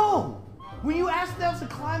 No. When you asked if that was the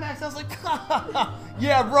climax, I was like,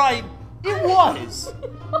 yeah, right. It was.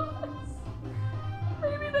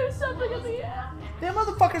 Maybe there's something at the end. That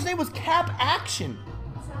motherfucker's name was Cap Action.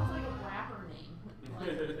 Sounds like a rapper name.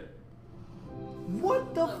 Like,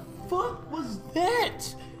 What the fuck was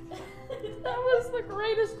that? That was the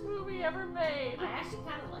greatest movie ever made. I actually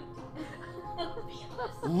kind of liked it. To be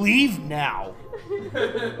honest. Leave now.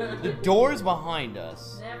 The door's behind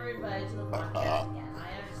us. Never invited to the podcast again. I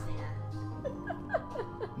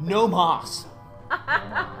understand. No mas.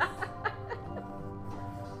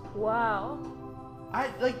 Wow. I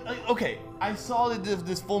okay. I saw that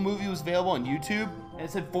this full movie was available on YouTube, and it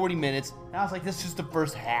said 40 minutes. And I was like, this is just the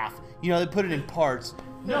first half. You know, they put it in parts.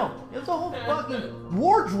 No, it's a whole fucking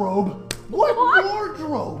wardrobe. What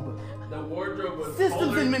wardrobe? The wardrobe was Systems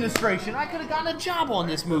Polar, Administration. I could have gotten a job on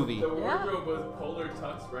this movie. The wardrobe was Polar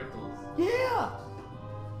Tux Rentals. Yeah.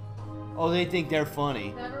 Oh, they think they're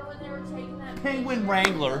funny. Remember when they were taking that Penguin picture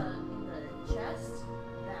Wrangler. in the chest?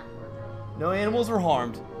 That worked out. No animals were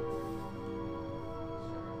harmed. Sure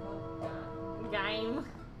hope not. Game.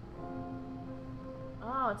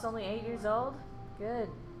 Oh, it's only 8 years old? Good.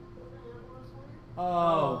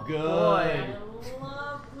 Oh, good. I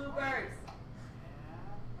love bluebirds.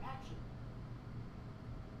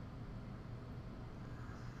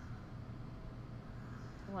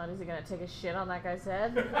 What, is he gonna take a shit on that guy's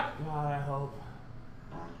head? God, I hope.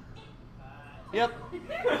 Yep.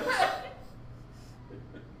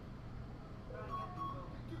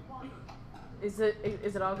 Is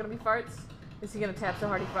it all gonna be farts? Is he gonna tap so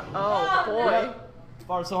hard he Oh boy. Yep.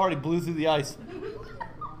 Farted so hard he blew through the ice.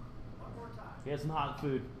 He had some hot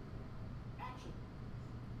food.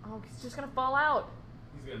 Oh, he's just gonna fall out.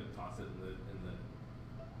 He's gonna toss it in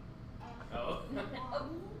the. Oh.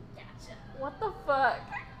 Gotcha. What the fuck?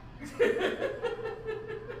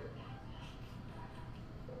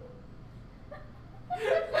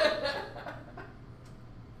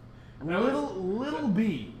 Little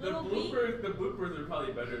bee. The Little bee? bloopers are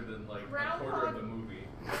probably better than like a quarter of the movie.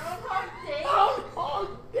 Groundhog Day. Groundhog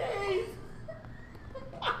Day.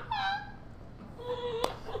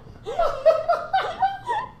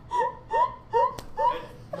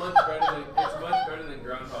 It's much better than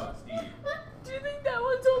Groundhog Steve. Do you think that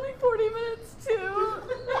one's only 40 minutes too?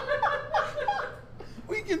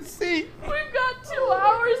 We can see. We've got 2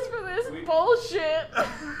 hours for this bullshit.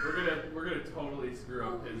 We're gonna totally screw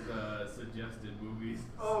up his suggested movies.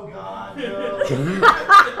 Oh God.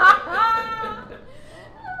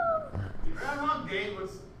 Groundhog Day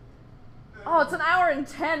was. Oh, it's an hour and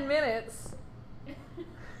 10 minutes.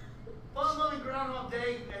 Fun-loving Groundhog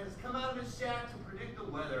Day has come out of his shack to predict the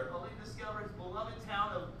weather, only to discover his beloved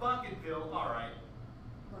town of Bucketville. All right,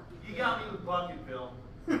 you got me with Bucketville.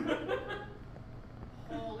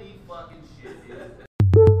 Holy fucking shit, dude.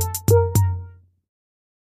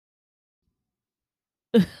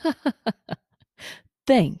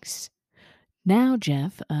 Thanks. Now,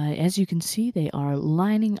 Jeff, as you can see, they are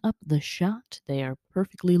lining up the shot. They are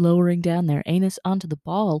perfectly lowering down their anus onto the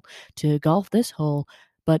ball to golf this hole.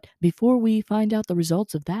 But before we find out the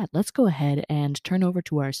results of that, let's go ahead and turn over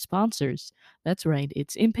to our sponsors. That's right,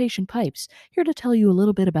 it's Impatient Pipes, here to tell you a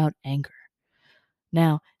little bit about Anchor.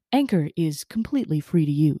 Now, Anchor is completely free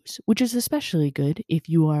to use, which is especially good if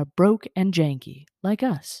you are broke and janky, like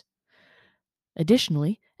us.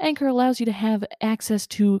 Additionally, Anchor allows you to have access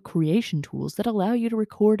to creation tools that allow you to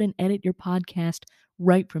record and edit your podcast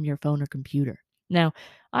right from your phone or computer. Now,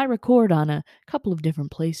 I record on a couple of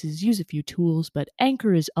different places, use a few tools, but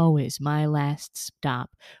Anchor is always my last stop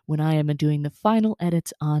when I am doing the final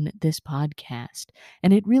edits on this podcast,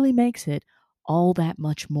 and it really makes it all that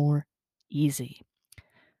much more easy.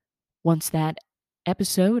 Once that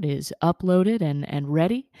episode is uploaded and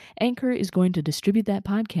ready, Anchor is going to distribute that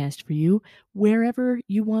podcast for you wherever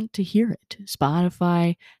you want to hear it.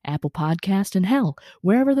 Spotify, Apple Podcast, and hell,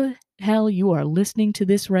 wherever the hell you are listening to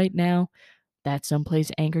this right now, that's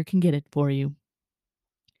someplace Anchor can get it for you.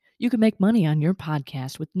 You can make money on your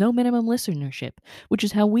podcast with no minimum listenership, which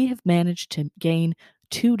is how we have managed to gain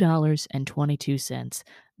 $2.22.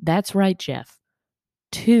 That's right, Jeff.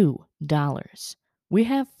 $2. We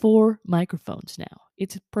have 4 microphones now.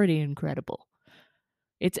 It's pretty incredible.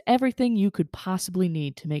 It's everything you could possibly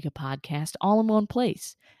need to make a podcast all in one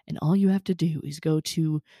place. And all you have to do is go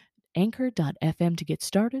to anchor.fm to get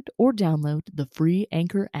started or download the free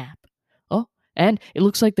Anchor app. Oh, and it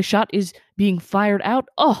looks like the shot is being fired out.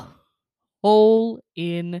 Oh, hole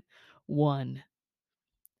in one.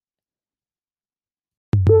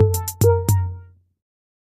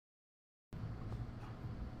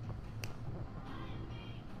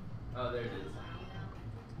 Oh, there it is.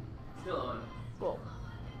 Still on. Cool.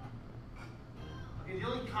 Okay, the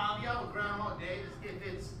only caveat with Groundhog Day is if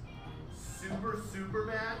it's super, super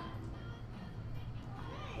bad,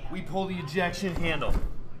 we pull the ejection handle.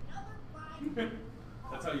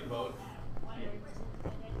 That's how you vote.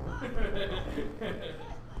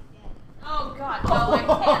 Oh God, no, I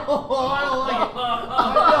can't. Oh, I don't like it.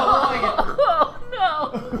 Oh no!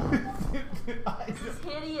 This is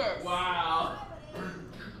hideous. Wow.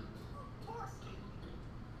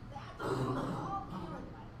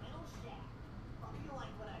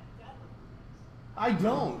 I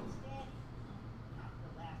don't.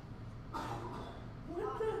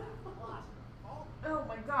 Oh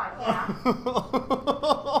my God, yeah.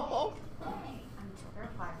 I'm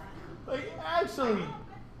terrified. Like, actually.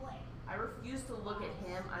 I refuse to look at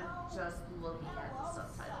him. I'm just looking at the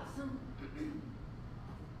subtitles.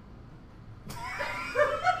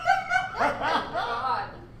 Oh my God.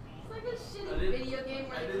 It's like a shitty video game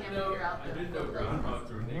where they can't figure out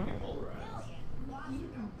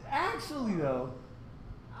Actually, though.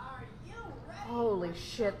 Are you ready? Holy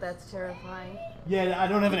shit, that's terrifying. Yeah, I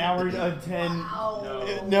don't have an hour 10.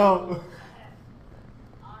 No. No.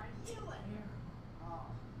 Are you in here? Oh,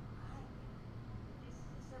 this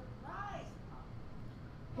is a surprise.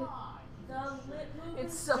 Oh, The lip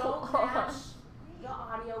movements It's so don't hard. match the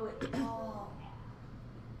audio at all.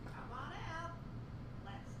 come on out.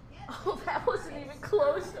 Let's get Oh, that wasn't even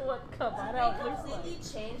close to what Come On Did Out they looks completely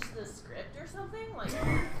like. change the script or something? Like,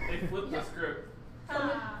 They flipped the script.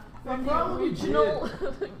 From the probably original,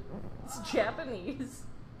 it's Japanese.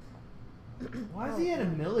 Why is he at a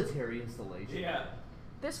military installation? Yeah.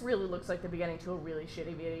 This really looks like the beginning to a really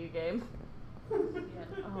shitty video game.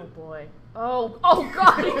 Oh boy. Oh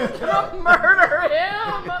god, he's gonna murder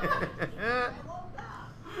him!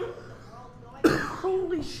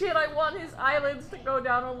 Holy shit, I want his eyelids to go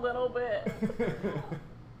down a little bit.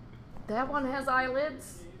 That one has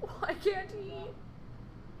eyelids? Why can't he?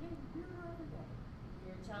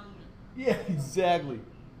 you're telling me. Yeah, exactly.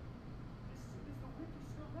 As soon as the winter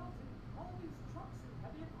snow melted, all these trucks and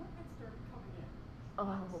heavy equipment started coming in.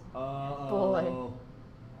 Oh. Boy.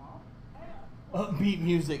 Upbeat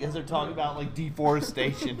music as they're talking about like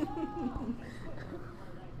deforestation.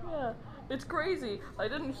 Yeah, it's crazy. I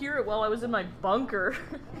didn't hear it while I was in my bunker.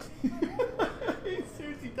 He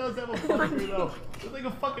seriously does have a bunker though. There's like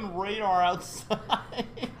a fucking radar outside.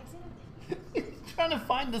 He's trying to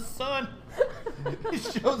find the sun. He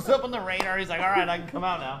shows up on the radar. He's like, all right, I can come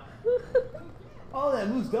out now. Oh, that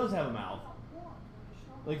moose does have a mouth.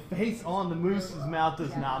 Like face on, the moose's mouth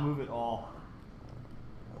does not move at all.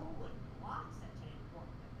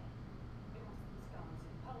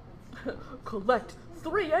 Collect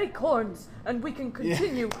 3 acorns, and we can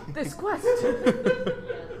continue this quest.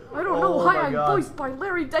 I don't know Oh why my I'm God. voiced by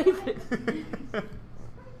Larry David.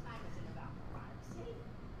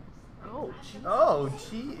 Oh, jeez. Oh,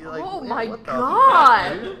 gee. Like, Oh yeah, my what the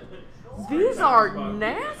god! fuck, dude? These are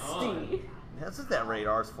nasty. That's what that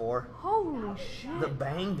radar's for. Holy shit. The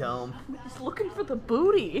bang dome. He's looking for the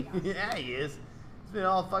booty. Yeah, he is. He's been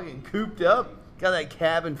all fucking cooped up. Got that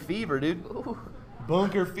cabin fever, dude. Ooh,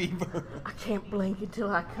 Bunker fever. I can't blink until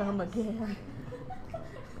I come again.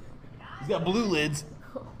 He's got blue lids.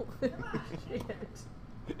 Holy shit.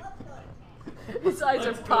 His eyes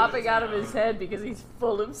are popping out of his head because he's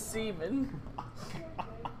full of semen.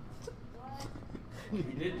 He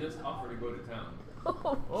did just offer to go to town.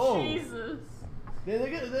 Oh, Oh. Jesus. They're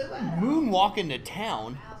like moonwalking to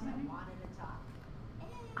town.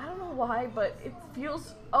 I don't know why, but it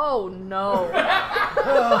feels. Oh no.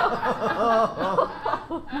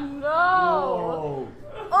 Oh no. Whoa.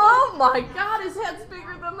 Oh my god, his head's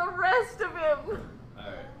bigger than the rest of him.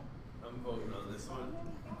 Alright. I'm voting on this one.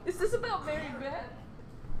 Is this about Mary Beth?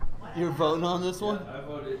 You're voting on this one? I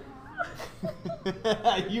voted.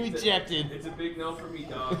 You ejected. It's a big no for me,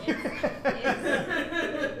 dog. It's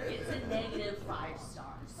a negative 5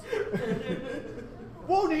 stars.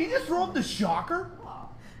 Whoa, did he just throw up the shocker?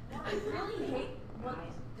 I really hate what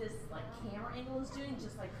this like camera angle is doing,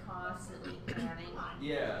 just like constantly panning.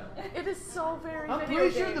 Yeah. It is so very I'm video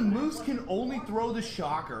pretty sure game. the moose can only throw the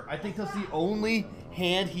shocker. I think that's the only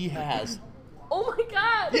hand he has. Oh my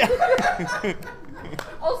god! Yeah.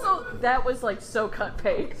 Also, that was like so cut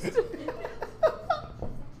paste.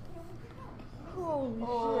 Holy shit.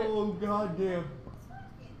 Oh, goddamn.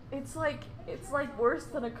 It's like worse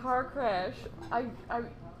than a car crash. I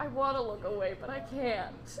want to look away, but I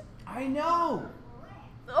can't. I know.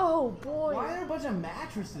 Oh boy. Why are there a bunch of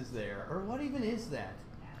mattresses there? Or what even is that?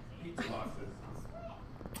 Pizza boxes.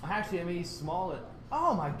 Actually, I mean, he's small.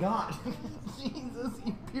 Oh my god. Jesus,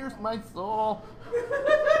 you pierced my soul.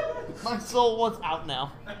 My soul was out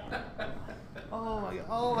now. Oh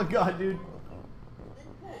my god, dude.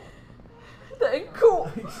 Thank cool.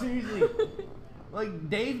 Like, seriously. Like,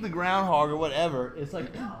 Dave the Groundhog or whatever, it's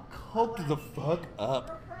like, coked the fuck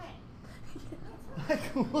up.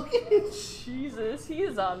 Like, look at his Jesus, he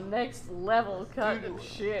is on next level kind of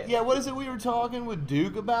shit. Yeah, what is it we were talking with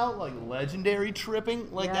Duke about? Like legendary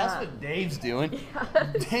tripping? Like that's Yeah. what Dave's doing. Yeah,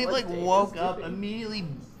 that's Dave what like Dave is woke up, doing. immediately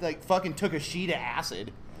like fucking took a sheet of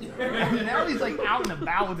acid. And now he's like out and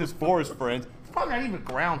about with his forest friends. It's probably not even a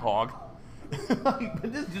groundhog. But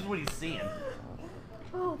this is just what he's seeing.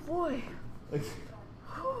 Oh boy. Like,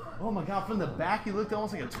 oh my god, from the back he looked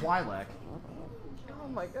almost like a Twi'lek. Oh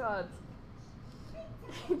my god.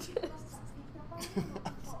 He just.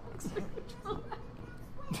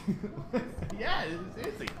 Yeah,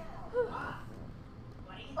 seriously.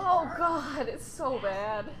 Oh god, it's so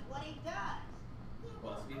bad. What he does.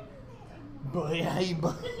 Busky. But yeah, he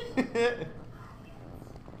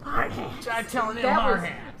Hard hands. Try telling him That hard was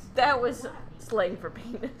hands. that was Slang for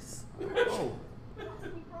penis. Oh.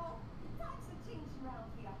 Trust me, bro. Times have changed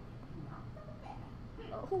around here. Not for the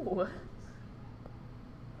better. Oh.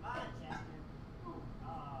 Come on, Chester.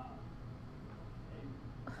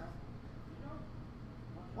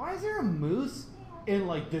 Why is there a moose in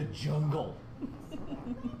like the jungle?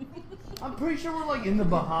 I'm pretty sure we're like in the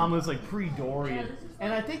Bahamas, like pre-Dorian,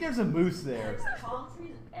 and I think there's a moose there. There's palm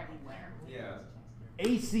trees everywhere. Yeah.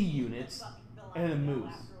 AC units and a moose.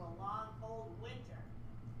 After a long, cold winter.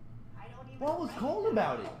 I don't even What was cold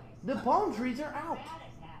about it? The palm trees are out. Bad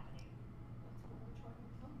is happening.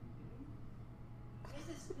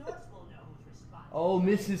 Mrs. Snorts will know who's responsible. Oh,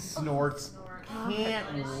 Mrs. Snorts. Snort.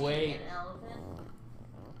 Can't Is she wait. An elephant?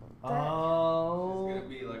 It's Oh. gonna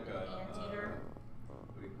be like a Anteater?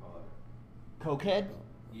 what do you call it? Cokehead?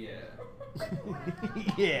 Yeah.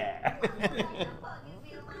 Yeah.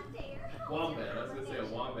 Wombat. I was gonna say a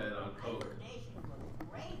wombat on coke. Hibernation was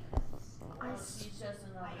great. She's just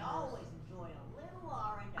another I always enjoy a little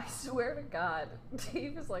orange. I swear to God,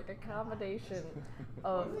 Dave is like a combination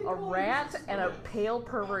of a rat and a pale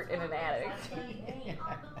pervert in an attic.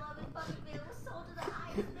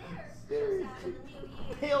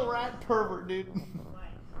 Pale rat pervert, dude.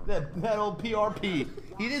 That old PRP.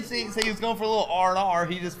 He didn't say he was going for a little R&R.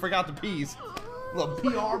 He just forgot the P's. Little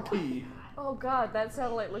PRP. Oh God, that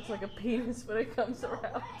satellite looks like a penis when it comes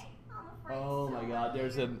around. Oh my God.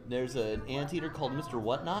 There's an anteater called Mr.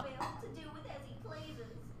 Whatnot.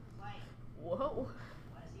 Whoa.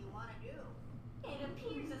 What does he want to do? It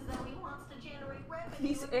appears as though he wants to generate revenue.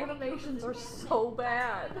 These animations are so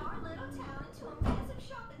bad. Our little town into a massive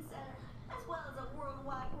shopping center, as well as a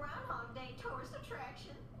worldwide Groundhog Day tourist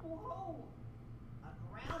attraction. Whoa! A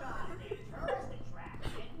Groundhog Day tourist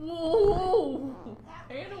attraction. Whoa!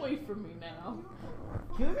 Hand away from me now.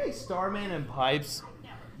 Can we make Starman and Pipes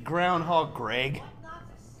Groundhog Greg? What not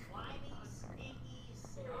to slimy, sneaky,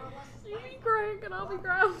 scurrilous, You be Greg and I'll be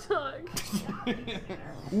Groundhog.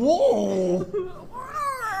 Whoa!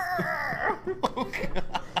 Oh,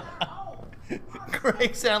 God.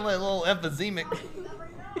 Greg sounded like a little emphysemic.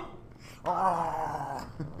 Ah.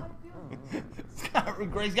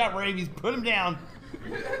 Greg's got rabies. Put him down.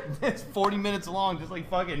 It's 40 minutes long, just like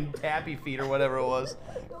fucking Tappy Feet or whatever it was.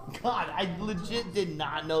 God, I legit did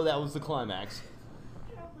not know that was the climax.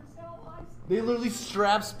 They literally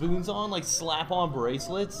strap spoons on, like slap on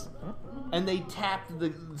bracelets, and they tapped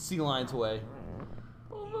the sea lions away.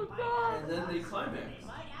 Oh my God. And then they climax.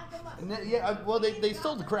 And then, yeah, well, they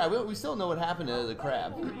stole the crab. We still know what happened to the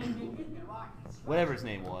crab. Whatever his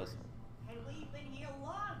name was. and we've been here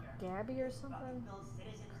longer. Gabby or something? Those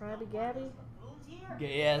citizens Krabby don't want Gabby? those buffoons here.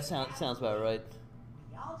 Yeah, sounds about right.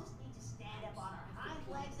 We all just need to stand up on our hind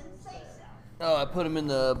legs and say so. Oh, I put him in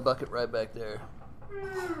the bucket right back there.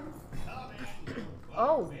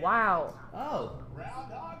 Oh wow. Oh.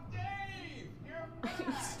 Groundhog Dave! You're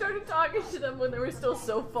He started talking to them when they were still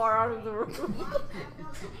so far out of the room.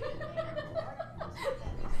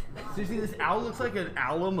 So you see, this owl looks like an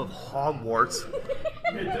alum of Hogwarts.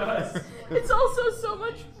 It does. It's also so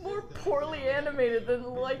much more poorly animated than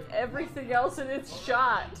like everything else in its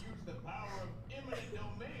shot. use the power of eminent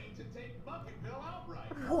domain to take Bucketville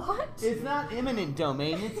outright. What? It's not imminent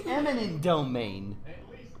domain, it's eminent domain. At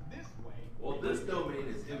least this way. Well, this domain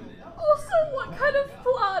is imminent. Also, what kind of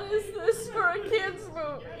plot is this for a kids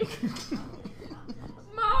movie?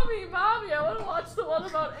 Mommy, I want to watch the one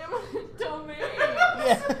about eminent domain.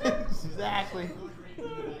 Yeah, exactly.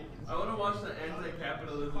 I want to watch the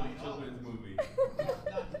anti-capitalism children's movie.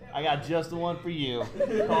 I got just the one for you.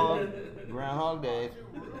 Called Groundhog Dave.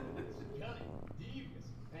 Cunning, devious,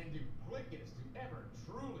 and duplicitous to ever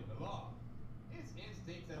truly belong. His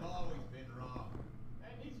instincts have always been wrong.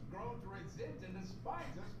 And he's grown to resent and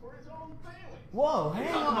despise us for his own failings. Whoa,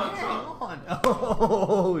 hang talking about on.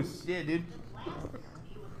 Oh, shit, dude.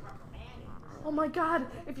 Oh my God!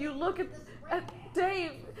 If you look at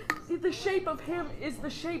Dave, the shape of him is the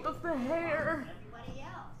shape of the hair. Everybody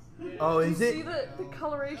else. Oh, Do you is see it? the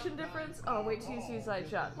coloration difference? Oh, wait till you see a side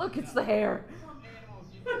shot. Look, it's the hair. Some animals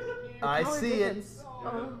you just can't. I Color see it. difference.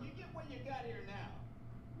 Oh, You get what you got here now,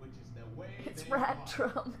 which is the way it's they Rat are.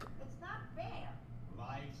 Trump. It's not fair.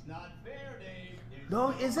 Life's not fair, Dave. There's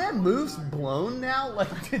No, is that moose blown now?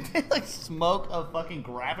 Like, did they like smoke a fucking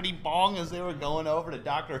gravity bong as they were going over to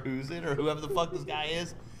Doctor Who's it or whoever the fuck this guy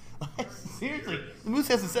is? Like, seriously, the moose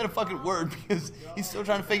hasn't said a fucking word because he's still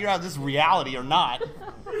trying to figure out if this is reality or not.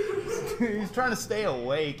 He's trying to stay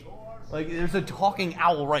awake. Like, there's a talking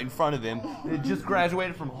owl right in front of him. It just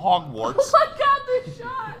graduated from Hogwarts. Oh my God, this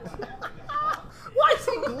shot! Why is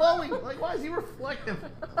he glowing? Like, why is he reflective?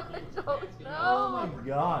 I don't Oh know. my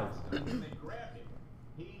god. when they grabbed him,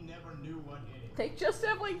 he never knew what hit They just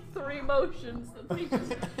have like 3 motions that they just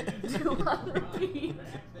do on repeat.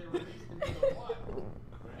 Perhaps they released him to the wild.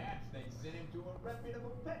 Perhaps they sent him to a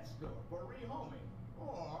reputable pet store for rehoming.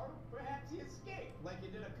 Or perhaps he escaped like he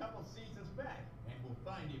did a couple seasons back. And we'll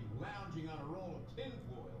find him lounging on a roll of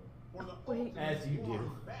tinfoil for the Wait. ultimate As you do. war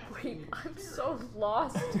of basking Wait, in I'm spirit. so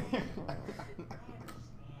lost.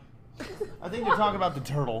 I think you're talking about the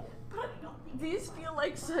turtle. These feel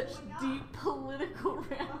like such deep political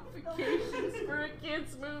ramifications for a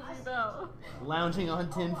kid's movie, though. Lounging on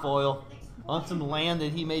tinfoil on some land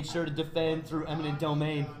that he made sure to defend through eminent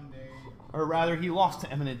domain. Or rather, he lost to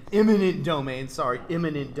imminent domain. Sorry,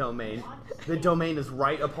 imminent domain. The domain is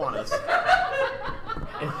right upon us.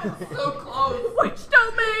 So close. Which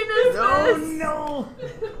domain is No, this? no!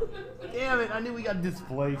 Damn it, I knew we got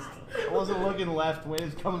displaced. I wasn't looking left, wind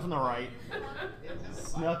is coming from the right.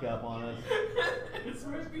 Snuck up on us. It's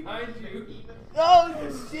right behind you. Oh,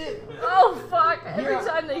 shit! Oh fuck! Every Yeah.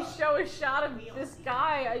 time they show a shot of this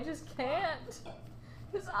guy, I just can't.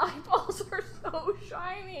 His eyeballs are so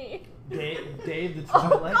shiny. Dave the Oh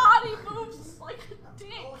turtle. god, he moves like a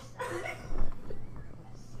dick.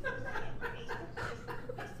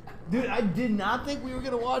 Dude, I did not think we were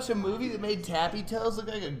gonna watch a movie that made Tappy Toes look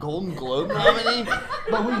like a Golden Globe nominee,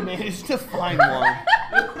 but we managed to find one.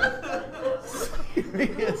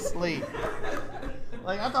 Seriously.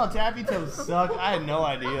 Like, I thought Tappy Toes sucked. I had no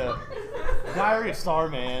idea. Diary of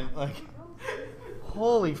Starman. Like,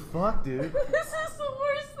 holy fuck, dude. This is the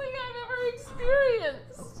worst thing I've ever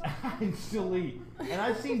experienced. Actually. And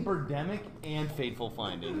I've seen Birdemic and Fateful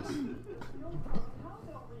Findings.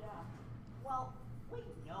 Well, we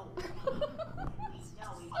know.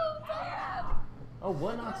 So bad. Oh,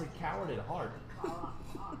 Whatnot's a coward at heart.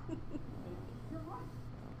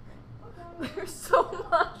 There's so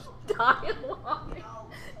much dialogue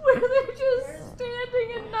where they're just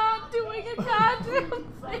standing and not doing a goddamn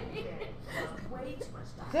thing. Way too much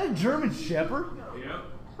Is that a German Shepherd? Yep.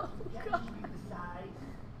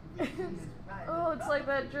 Oh, it's like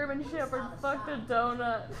that German Shepherd fucked a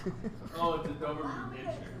donut. Oh, it's a Doberman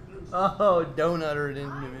miniature. Oh, donutter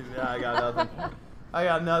didn't. I got nothing. I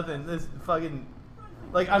got nothing. This fucking,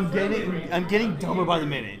 like, I'm getting dumber by the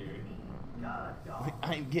minute. Like,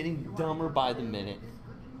 I'm getting dumber by the minute.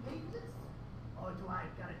 Or do I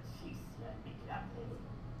gotta cheese make it up?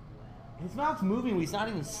 His mouth's moving. He's not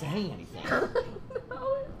even saying anything.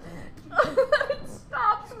 No, it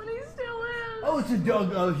stops when he still is. Oh, it's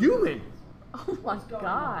a human. Oh my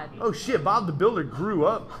god. Oh shit! Bob the Builder grew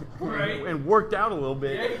up Right. and worked out a little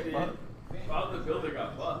bit. Yeah, he did. Bob the Builder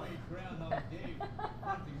got buff. Groundhog Dave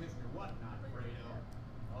confronting Mr. Whatnot, Fredo.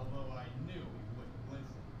 Although I knew he wouldn't listen.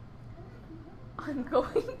 I'm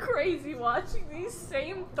going crazy watching these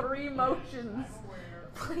same 3 motions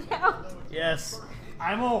play out. Yes,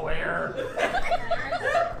 I'm aware.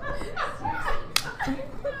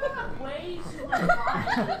 Way too much.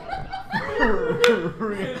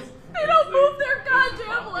 They don't move their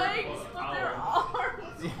goddamn legs, but their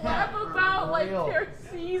arms flap about like real. they're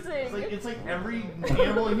seizing. It's like every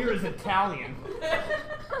animal in here is Italian.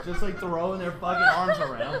 Just like throwing their fucking arms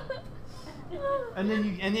around. And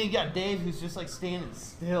then you got Dave who's just like standing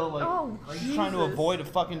still, like, Oh, like he's trying to Jesus. avoid a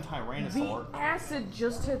fucking The tyrannosaur. acid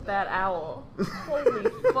just hit that owl. Holy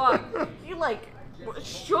fuck. He like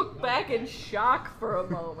shook back in shock for a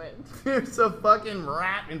moment. There's a fucking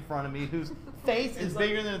rat in front of me whose face is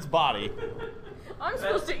bigger than its body. I'm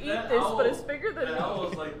supposed to eat this, but it's bigger than That owl me.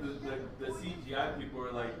 was like the CGI people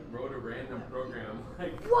were like wrote a random program.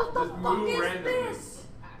 Like, What the just fuck move is randomly. this?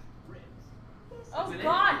 Oh It's an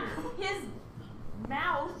god, anteater. his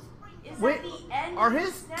mouth is Wait, at the end are of his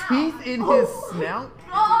his snout. teeth in his Oh snout?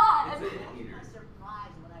 God! It's an anteater.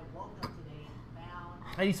 Surprised when I woke up today and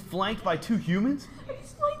found And he's flanked by 2 humans?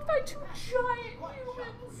 He's flanked by 2 giant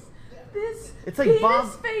humans. This It's like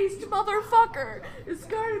Bob- penis-faced motherfucker is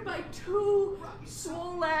guarded by 2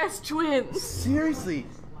 swole-ass twins. Seriously.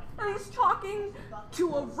 And he's talking to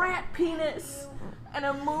a rat penis and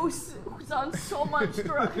a moose who's on so much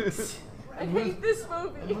drugs. I hate this The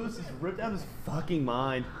movie. moose is ripped out of his fucking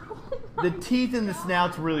mind. The teeth in the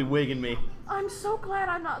snout's really wigging me. I'm so glad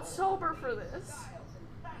I'm not sober for this.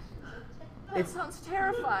 That sounds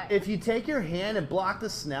terrifying. If you take your hand and block the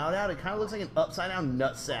snout out, it kind of looks like an upside down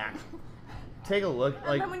nutsack. Take a look. And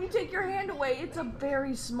Like, then when you take your hand away, it's a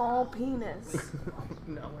very small penis.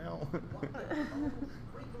 no, well.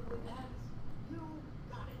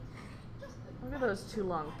 Look at those 2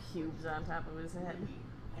 long pubes on top of his head.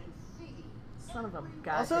 Son of a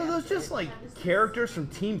goddamn. Also, those just bitch. like characters from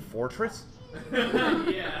Team Fortress.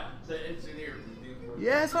 Yeah, the engineer from Duke.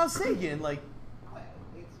 Yeah, that's what I was thinking. Like, well,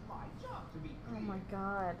 it's my job to be Oh my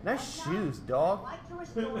god. Nice shoes, dog.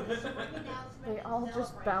 They all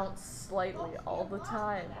just bounce slightly all the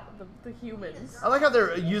time. The humans. I like how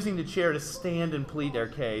they're using the chair to stand and plead their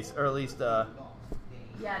case, or at least Yeah,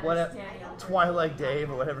 what they're standing over. Twilight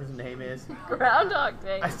Dave or whatever his name is. Groundhog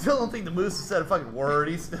Day. I still don't think the moose has said a fucking word.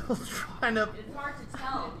 He's still trying to It's hard to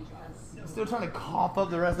tell because still trying to cough up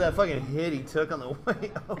the rest of that fucking hit he took on the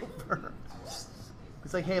way over.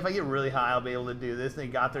 It's like, hey, if I get really high, I'll be able to do this. And he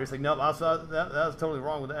got there. He's like, nope, that was totally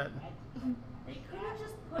wrong with that. they could have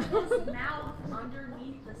just put his mouth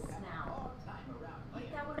underneath the snout.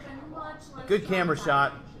 Like that would have been much less. Good camera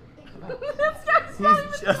shot. This guy's not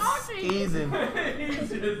even He's just talking. skeezing. He's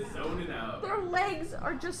just zoning out. Their legs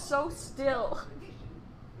are just so still.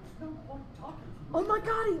 Oh my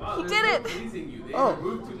god, Wow, he there's did no it! pleasing you. They Oh. either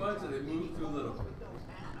move too much or they move too little.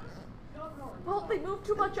 Well, they moved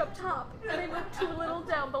too much up top, and they moved too little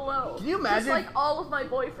down below. Can you Just imagine? like all of my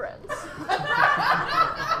boyfriends.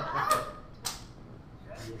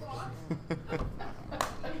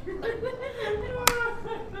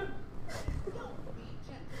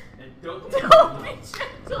 And don't Don't be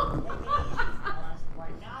gentle. We're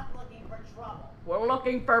not looking for trouble. We're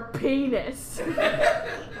looking for penis.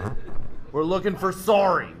 We're looking for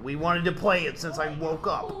sorry. We wanted to play it since I woke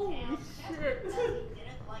up. Holy shit. Didn't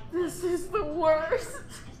like This is the worst.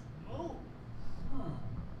 move.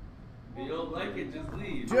 If you don't like it, just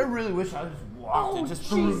leave. Do I really wish I just walked and Oh, just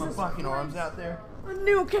threw my Jesus fucking Christ. arms out there? A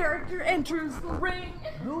new character enters the ring.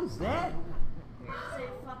 Who is that? Say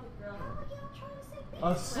fuck it, girl.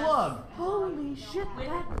 A slug. Holy shit,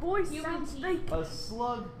 that voice Human sounds teeth. fake. A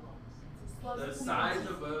slug. The size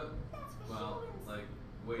of a, well, like,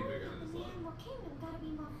 way bigger than a slug. Animal Kingdom gotta be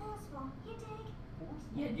more forceful. You dig?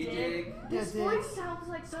 You You dig? dig? This Yeah, voice sounds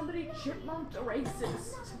like somebody chipmunked a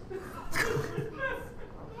racist. They get everything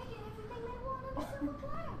they want on a silver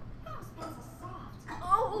platter. House has a soft.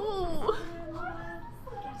 Oh!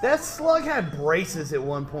 That slug had braces at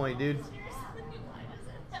one point, dude.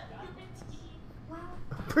 Well,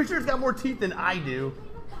 I'm pretty sure it's got more teeth than I do.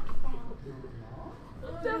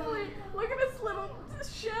 Definitely. Look at this little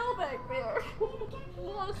shell back there.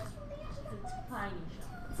 Look. It's a tiny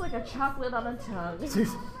shell. It's like a chocolate on a tongue. Dude,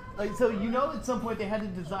 like, so you know at some point they had to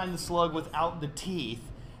design the slug without the teeth,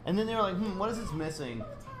 and then they were like, what is this missing?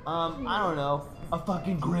 I don't know, a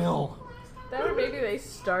fucking grill. Then or maybe they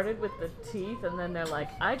started with the teeth and then they're like,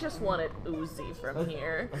 I just want it oozy from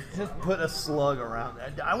here. Let's just put a slug around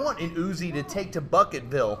that. I want an Uzi to take to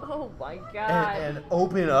Bucketville Oh my god. and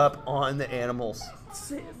open up on the animals.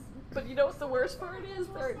 But you know what the worst part is?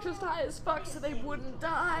 They're just high as fuck so they wouldn't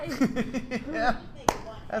die. Yeah,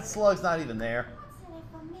 that slug's not even there.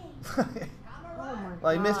 what's in it for me? Oh my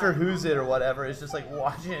Like god. Mr. Who's It or whatever is just like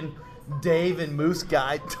watching Dave and Moose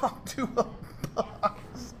Guy talk to a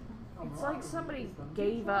box. It's like somebody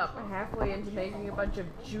gave up halfway into making a bunch of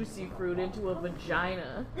juicy fruit into a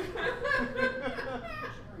vagina. That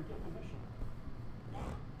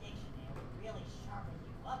dictionary really sharpened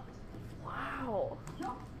you up. Wow. I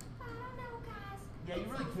don't know, guys. Yeah, you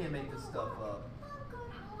really can't make this stuff up. I'm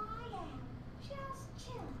good how I am. Just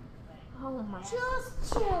chill. Oh my.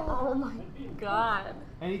 Just chill. Oh my god.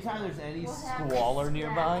 Anytime there's any squalor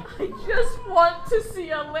nearby, I just want to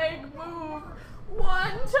see a leg move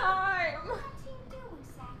one time. What do you do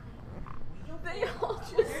exactly? They all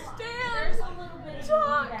just There's stand. a little bit of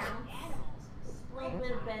Talk. knee bounce. A little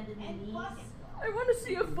bit of bend in the knees. I want to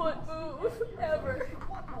see a foot move ever.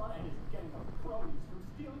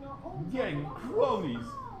 getting cronies.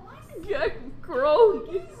 Oh, I see. Getting gross.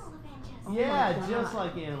 Animal Avengers. Yeah, just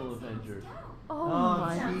like Animal Adventures. Oh Oh,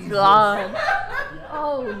 my Jesus. god.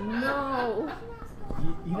 Oh no.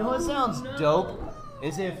 You know what sounds dope?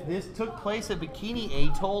 Is if this took place at Bikini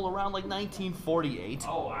Atoll around like 1948.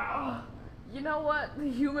 Oh, wow. You know what? The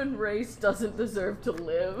human race doesn't deserve to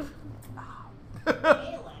live. Hey,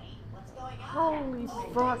 Lenny, what's going on? Holy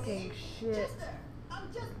fucking shit.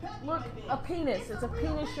 I'm just packing Look, a penis. It's a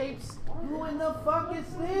penis shaped. Who in the fuck is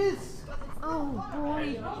this? Oh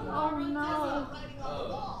boy. Oh no.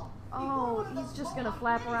 Oh, he's just gonna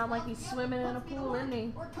flap around like he's swimming in a pool, isn't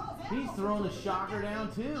he? He's throwing the shocker down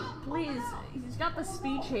too. Please, he's got the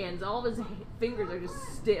speech hands. All of his fingers are just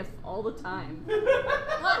stiff all the time.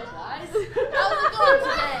 Hello, guys. How's it going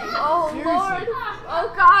today? Oh Seriously. lord.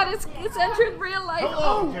 Oh god, it's entered real life.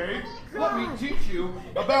 Hello, Oh, Dave. Let me teach you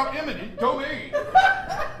about eminent domain.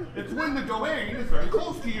 It's when the domain is very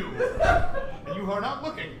close to you, and you are not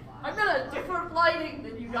looking. I'm in a different lighting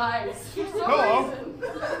than you guys. For some Hello. reason.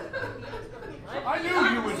 I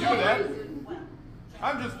knew you would do that.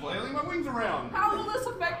 I'm just flailing my wings around. How will this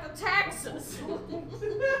affect the taxes?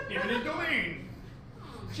 Eminent domain.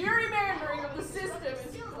 Gerrymandering of the system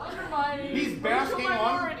is undermining He's basking racial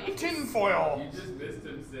on minorities. tinfoil. You just missed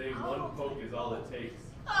him saying one poke is all it takes.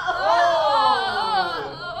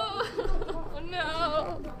 Oh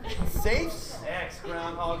no. Safe sex,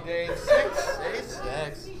 Groundhog Day. Safe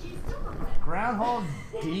sex. Groundhog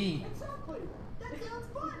D.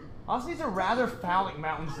 Also, these are rather phallic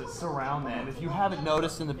mountains that surround them, if you haven't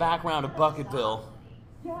noticed in the background of Bucketville.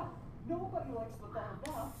 Yeah, nobody likes the thought of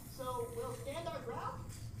that. So we'll stand our ground?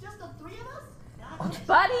 Just the three of us?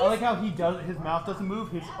 Buddies? I like how he does, his mouth doesn't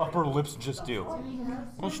move, his upper lips just do.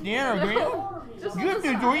 Well, stand our ground? Just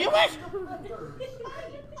the three of us?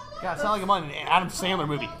 God, it sounds like I'm on an Adam Sandler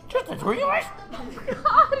movie. Just the three of us?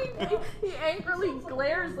 God, he angrily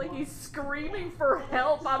glares like he's screaming for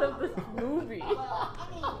help out of the movie.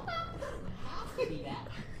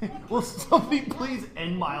 Will somebody please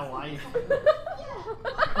end my life?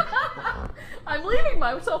 I'm leaving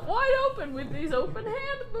myself wide open with these open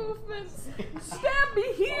hand movements. Stab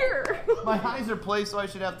me here. My eyes are placed so I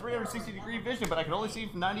should have 360-degree vision, but I can only see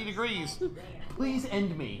from 90 degrees. Please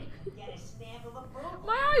end me.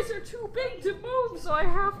 My eyes are too big to move, so I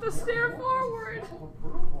have to stare forward.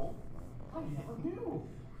 I never knew.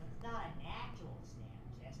 It's not an actual stamp,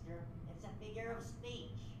 Chester. It's a figure of speech.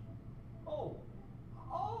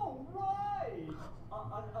 Oh, right.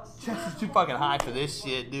 Chester's too fucking high for this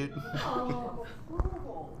shit, dude.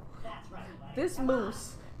 This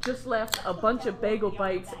moose just left a bunch of bagel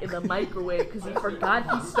bites in the microwave because he forgot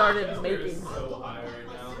he started making. So high right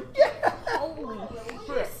now. Yeah. Holy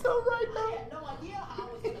shit. So right now.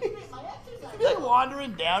 He's like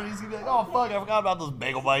wandering down and he's gonna be like, oh fuck, I forgot about those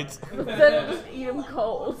bagel bites. Then just eat them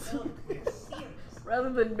cold.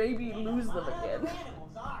 Rather than maybe lose them again.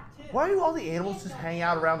 Why do all the animals just hang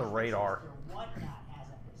out around the radar?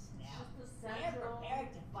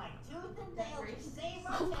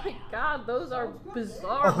 Oh my god, those are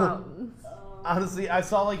bizarre mountains. Honestly, I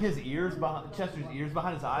saw like his ears behind Chester's ears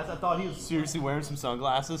behind his eyes. I thought he was seriously wearing some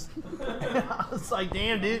sunglasses. I was like,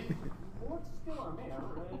 damn, dude. Fort's still our mayor,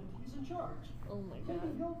 and he's in charge. Oh my Maybe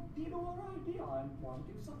god. he'll veto our idea and want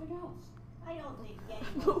to do something else. I don't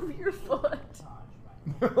think Move your foot.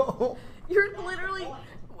 You're literally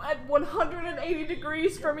at 180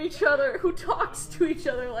 degrees from each other. Who talks to each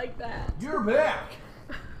other like that? You're back.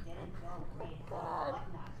 God.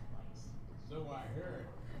 So I heard.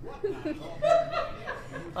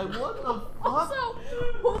 Like, what the fuck? Also,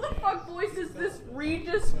 who the fuck voices this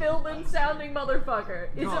Regis Philbin sounding motherfucker?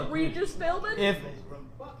 Is No, it Regis Philbin?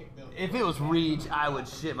 If it was Reach, I would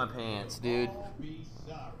shit my pants, dude.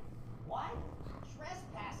 What?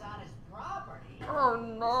 Trespass on his property? Oh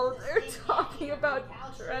no, they're talking about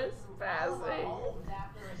trespassing.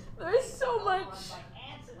 There's so much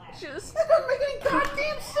just. That doesn't make any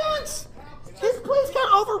goddamn sense. His place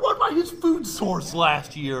got overrun by his food source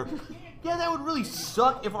last year. Yeah, that would really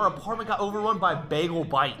suck if our apartment got overrun by bagel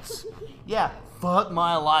bites. Yeah, fuck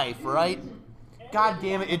my life, right? God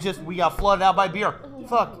damn it, we got flooded out by beer.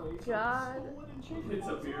 Fuck. God. It's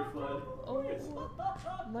a beer flood. Oh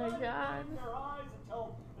my god.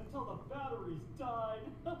 Until the batteries died.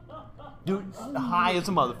 Dude, high as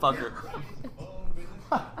a motherfucker.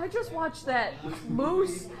 I just watched that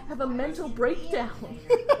moose have a mental breakdown.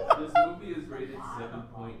 This movie is rated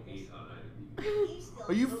 7.8 on IMDb.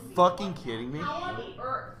 Are you fucking kidding me?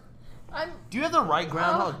 Do you have the right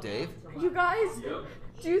Groundhog, Dave? You guys, Yep.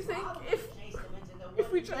 do you think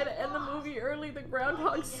if we try to end the movie early, the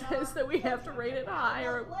groundhog says that we have to rate it high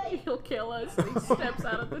or he'll kill us and he steps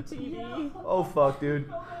out of the TV? Oh fuck,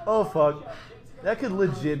 dude. Oh fuck. That could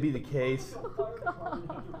legit be the case.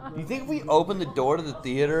 Do you think if we open the door to the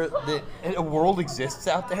theater that a world exists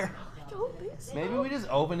out there? I don't think so. Maybe we just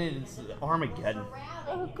open it and it's Armageddon.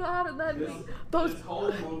 Oh god, and then those. This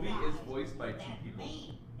whole movie is voiced by 2 people.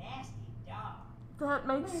 That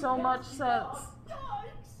makes so much sense.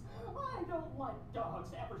 I don't like dogs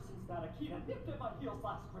ever since that Akita nipped at my heels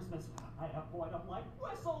last Christmas. I avoid them like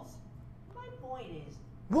whistles. My point is,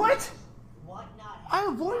 What? what not I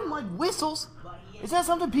avoid them like whistles? Is that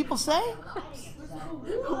something people say?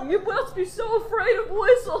 You must be so afraid of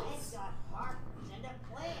whistles.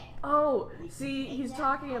 Oh, see, he's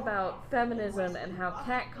talking about feminism and how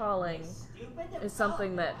catcalling is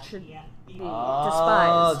something that should be Oh,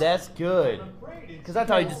 despised. that's good. Because I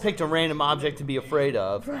thought you just picked a random object to be afraid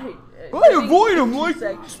of. Right. I avoid them like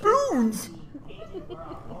spoons.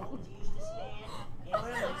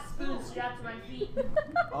 Spoon strapped to my feet.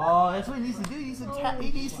 Oh, that's what he needs to do.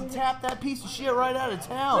 He needs to tap that piece of shit right out of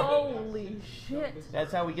town. Holy shit.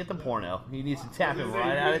 That's how we get the porno. He needs to tap it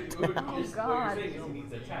right out of town. Oh God. He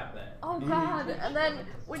needs to tap that. Oh God. And then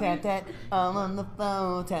when Tap you, that, I'm on the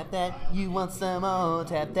phone. Tap that, you want some more.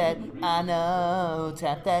 Tap that, I know.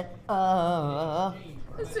 Tap that, oh.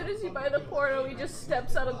 as soon as you buy the porno, he just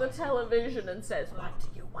steps out of the television and says, "What do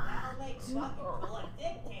you want?" That'll make fucking full of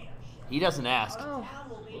dictatorship. He doesn't ask. Oh, Town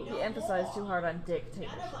will be he no emphasized more. too hard on None of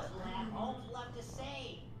dictatorship. us will have homes left to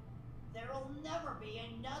save. There'll never be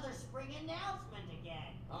another spring announcement again.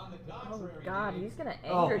 On the Oh contrary, God, Dave, he's gonna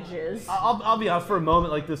Oh. anger jizz. I'll be honest for a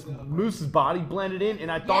moment, like this moose's body blended in, and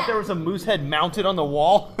I thought there was a moose head mounted on the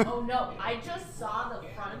wall. Oh no, I just saw the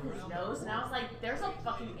front of his nose and I was like, there's a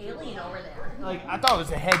fucking alien over there. Like, I thought it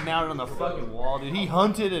was a head mounted on the fucking wall, dude. He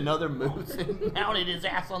hunted another moose and mounted his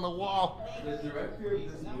ass on the wall. The director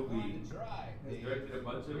of this not movie going to try. has directed a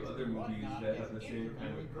bunch of other movies that have the same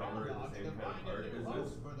kind of color and the same kind of art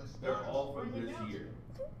as this. They're all from this year.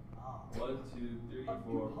 1, 2, 3,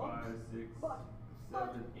 4, 5, 6, 7,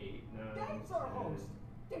 8, 9, Dave's our host.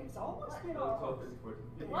 10, Dave's always been 12, our 12, host. 13, 14,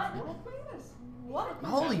 15. What? World famous. What?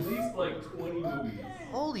 Holy, At least like 20 movies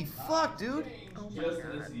holy fuck, dude. just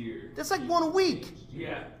this year. That's like one a week.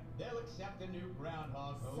 Yeah. They'll accept a new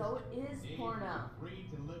groundhog host. So it is Dave porno. is free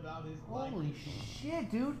to live out his life. Holy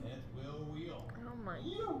shit, dude. As will we all. Oh my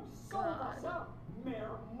You sold us out, Mayor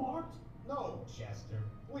Mort. No, Chester.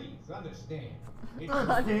 Please understand. It's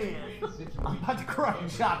Understand. a win-win situation. I'm about to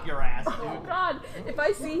karate chop your ass, Oh dude. God, if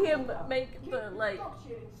I see him make the like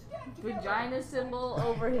vagina symbol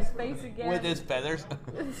over his face again With his feathers.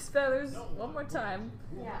 with his feathers one more time.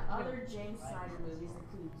 Yeah, other James Snyder movies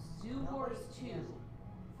include Zoo Wars 2,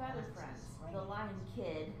 Feather Friends, The Lion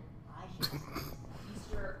Kid,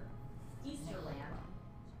 Easterland.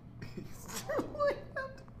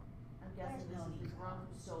 I'm guessing this is the Drunk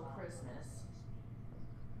Who Stole Christmas.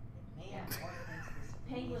 Yeah.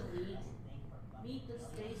 Penguin League, Meet the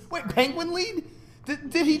Space. Wait, Penguin Lead?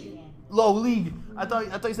 Did he? Low lead. I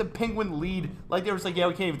thought you said Penguin Lead. Like they were like, yeah,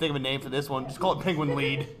 we can't even think of a name for this one. Just call it Penguin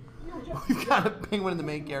Lead. We've got a penguin in the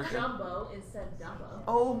main character. Jumbo instead of Dumbo.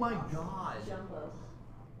 Oh my god. Jumbo.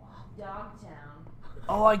 Dogtown.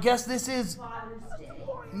 Oh, I guess this is Father's Day.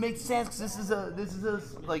 makes sense because this is a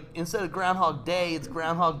like instead of Groundhog Day, it's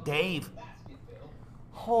Groundhog Dave.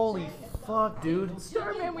 Holy fuck, dude.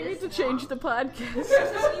 Starman, we need to change the podcast. It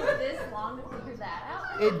took you this long to figure that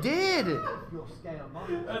out? It did.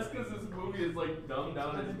 That's because this movie is like dumbed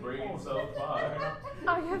down his brain so far.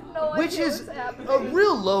 I have no Which idea is what's happening. a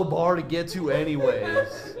real low bar to get to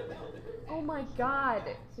anyways. Oh my God,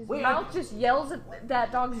 his Wait, mouth just yells at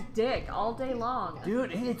that dog's dick all day long.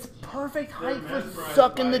 Dude, and it's perfect They're height for mesmerized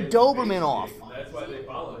sucking by the his Doberman face off. shape. That's why they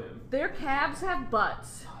follow him. Their calves have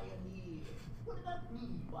butts. What about me,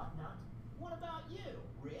 Whatnot? What about you,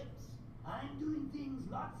 Ribs? I'm doing things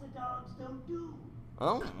lots of dogs don't do.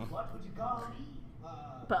 Oh. What would you call me?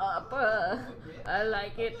 Papa, I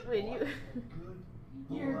like it when you. Good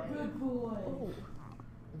You're a good boy.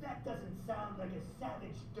 That doesn't sound like a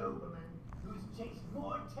savage Doberman who's chased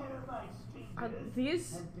more terrified Are strangers.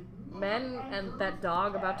 these and been more men and angry that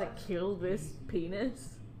dog about to than kill this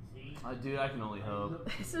penis? Dude, I can only hope.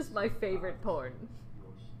 This is my favorite porn.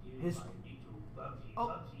 His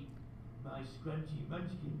Oh. My scrunchy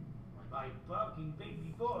munchkin, my barking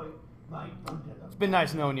baby boy, my bundle of It's been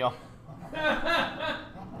nice knowing y'all.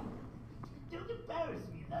 Don't embarrass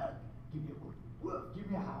me, love. Give me a woof, woof, give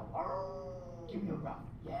me a howl, give me a rough,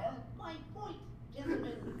 yeah? My point,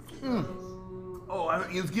 gentlemen. Oh,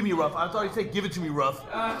 it was give me rough. I thought he'd say give it to me rough.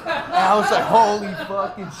 And I was like, holy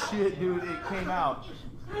fucking shit, dude. It came out.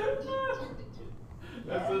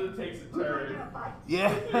 That's what it takes a turn.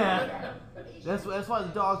 Yeah. That's why the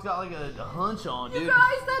dog's got like a hunch on, You dude.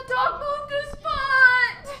 guys, that dog moved his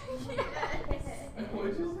foot! Yes!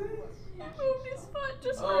 What'd you say? He moved his foot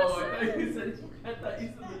just for Oh, a I thought second. you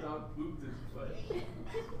said the dog pooped his foot.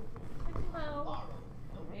 Well,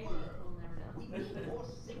 Maybe we'll never know. We need more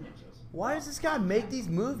signatures. Why does this guy make these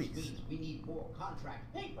movies? Means we need more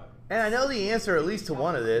contract paper. And I know the answer at least to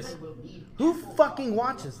one of this. We'll need Who fucking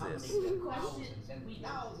watches this? thousands and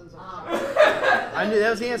thousands of I knew that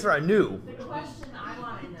was the answer I knew. The question I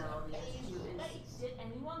want to know the answer to is, did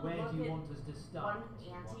anyone Where look do you at want us to what start?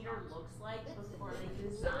 an anteater looks like before they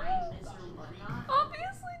designed Mr. Whatnot?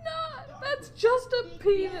 obviously not. That's just a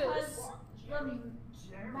penis. Because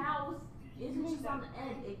the mouth isn't just on the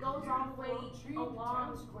end. It goes all the way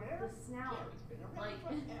along the snout. Like,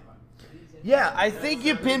 Yeah, I think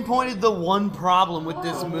you pinpointed the one problem with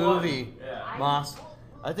this movie, Yeah. Moss.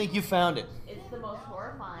 I think you found it. it's the most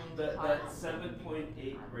horrifying That part.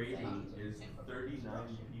 7.8 rating is 30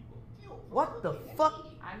 What the fuck?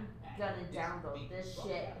 I'm gonna download this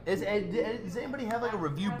shit. Does anybody have like a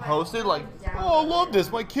review posted? Like, oh, I love this.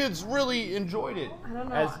 My kids really enjoyed it. I don't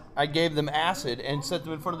know. As I gave them acid and set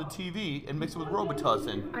them in front of the TV and mixed it with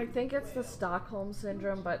Robitussin. I think it's the Stockholm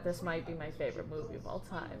Syndrome, but this might be my favorite movie of all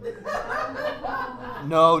time.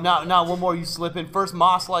 No, not one more. You slip in. First,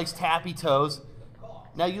 Moss likes Tappy Toes.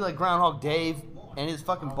 Now you like Groundhog Dave and his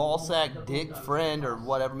fucking ballsack dick friend or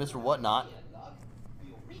whatever, Mr. Whatnot.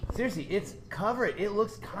 Seriously, cover it. It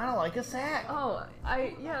looks kind of like a sack. Oh,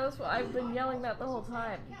 that's what I've been yelling that the whole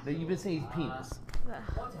time. That you've been saying penis.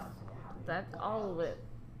 That's all of it.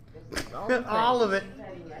 All of it.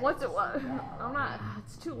 What's it? What? I'm not.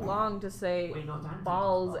 It's too long to say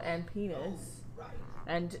balls and penis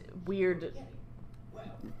and weird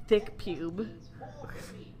thick pube.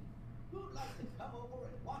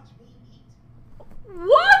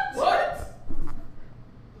 What? What?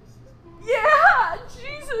 Yeah,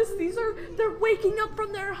 Jesus, they're waking up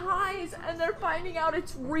from their highs and they're finding out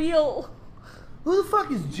it's real. Who the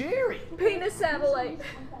fuck is Jerry? Penis satellite.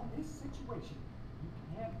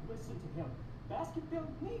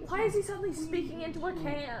 Why is he suddenly speaking into a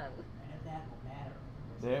can?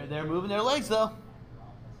 They're moving their legs though.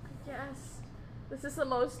 Yes. This is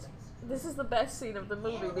the best scene of the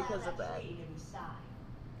movie because of that.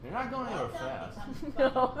 They're not going anywhere fast.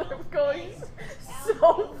 No, they're going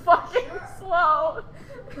so fucking slow.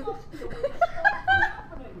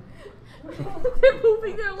 They're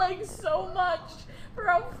moving their legs so much for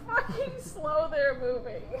how fucking slow they're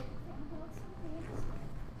moving.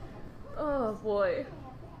 Oh boy.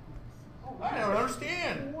 I don't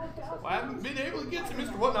understand. I haven't been able to get to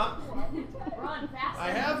Mr. Whatnot. Run faster. I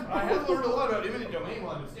have learned a lot about eminent domain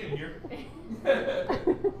while I'm standing here.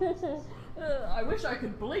 I wish I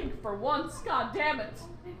could blink for once. God damn it.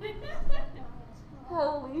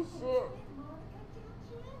 Holy shit.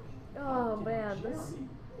 Oh man, this.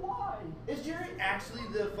 Why? Is Jerry actually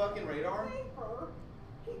the fucking radar?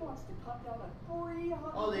 He wants to cut down a 300.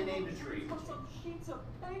 Oh, they named a tree. For some sheets of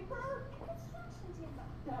paper.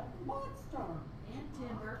 That monster. And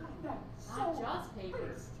timber. That Not just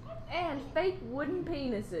paper. And fake wooden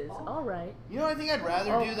penises. Alright. You know what I think I'd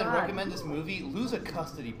rather do than God. recommend this movie? Lose a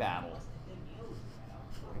custody battle.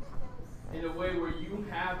 In a way where you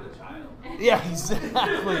have a child. Yeah,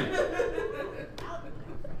 exactly.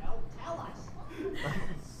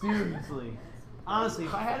 Seriously. Honestly,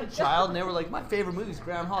 if I had a child and they were like, my favorite movie is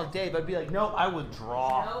Groundhog Day, I'd be like, no, I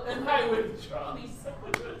withdraw. And I withdraw.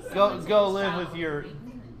 Go live with your...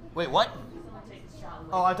 Wait, what?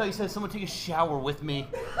 Oh, I thought you said someone take a shower with me.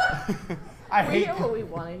 I We hate... hear what we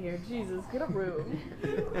want to hear. Jesus, get a room.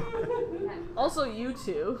 Also, you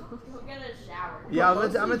two. We'll get a shower. Yeah,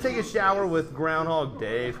 I'm gonna take a shower with Groundhog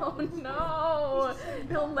Dave. Oh no!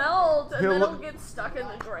 He'll melt and He'll then look- he'll get stuck in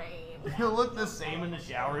the drain. He'll look the same in the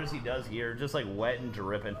shower as he does here, just like wet and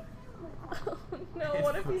dripping. Oh no,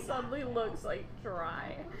 what if he suddenly looks like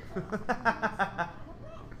dry?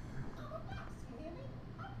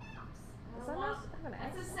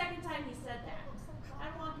 That's the second time he said that. I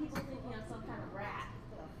don't want people thinking I'm some kind of rat.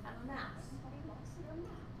 I'm a mouse.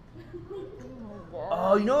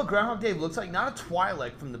 Oh, you know what Groundhog Day looks like? Not a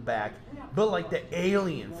Twi'lek from the back, but like the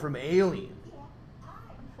alien from Alien.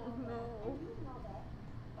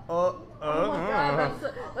 Oh my god,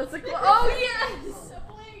 that's a oh yes!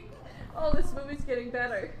 Oh, this movie's getting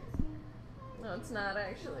better. No, it's not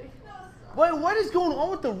actually. Wait, what is going on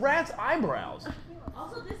with the rat's eyebrows?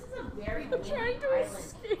 Also, this is a very windy trying to island.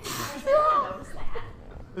 escape. I didn't notice that.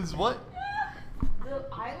 This is what? The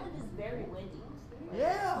island is very windy.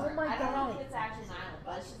 Yeah. Oh my I don't know god. if it's actually an island,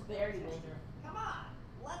 but it's just very windy. Come on,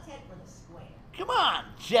 let's head for the square. Come on,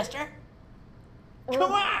 Jester.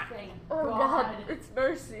 Come on. Thank Oh god, it's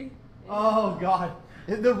Mercy. Oh god,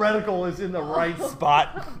 the reticle is in the right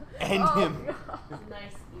spot. And Oh, him. God.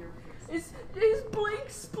 Nice ear piercing. His blink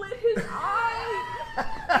split his eye.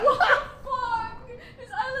 What the fuck? His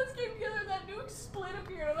eyelids came together and that nuke split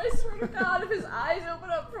appeared. And I swear to God, if his eyes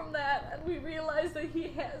open up from that and we realize that he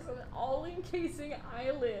has an all-encasing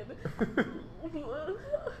eyelid.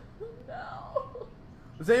 No.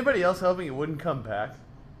 Was anybody else hoping it wouldn't come back?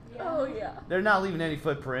 Oh yeah. They're not leaving any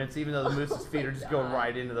footprints, even though the moose's feet are just going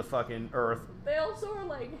right into the fucking earth. They also were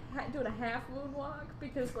like doing a half moonwalk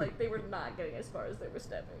because like they were not getting as far as they were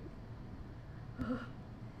stepping.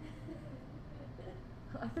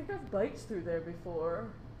 I think I've biked through there before.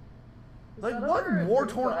 Is Like, that what ever a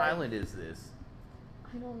war-torn good bike? island is this?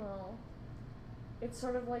 I don't know. It's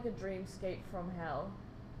sort of like a dreamscape from hell.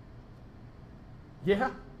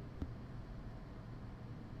 Yeah.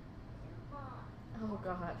 Oh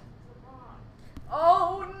god.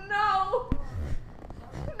 Oh no!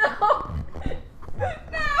 No!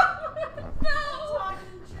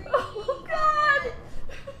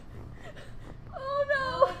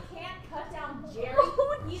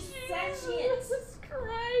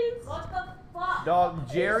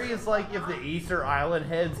 Dog, Jerry is like if the Easter Island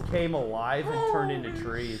heads came alive and turned into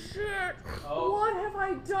trees. Shit! Oh. What have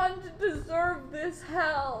I done to deserve this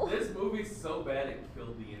hell? This movie's so bad it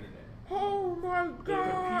killed the internet. Oh my The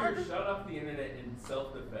god! computer shut off the internet in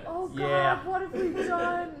self-defense. Oh god, Yeah. what have we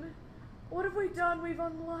done? What have we done?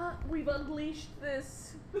 We've unleashed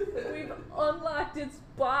this. We've unlocked its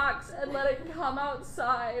box and let it come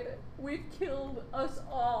outside. We've killed us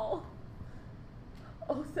all.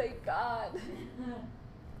 Oh, thank God.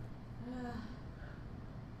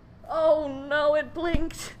 Oh no, it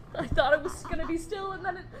blinked. I thought it was gonna be still and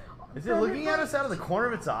then it... Is it looking at us out of the corner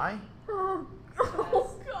of its eye? Oh,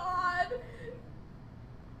 oh God.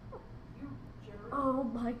 Oh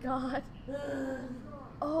my God.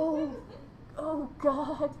 Oh, oh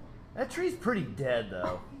God. That tree's pretty dead,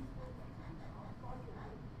 though.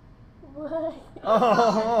 What?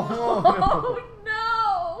 Oh,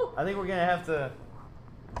 no. I think we're gonna have to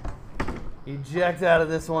eject out of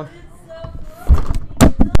this one. No,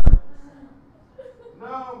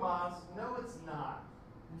 Moss. No, it's not.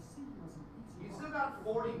 You still got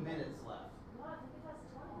 40 minutes left.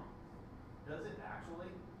 Does it actually?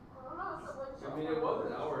 I mean, it was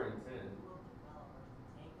an hour and 10.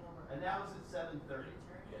 And now it's at 7:30.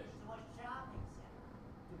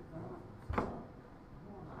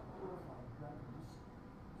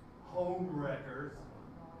 Home wreckers.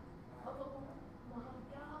 Oh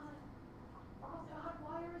God,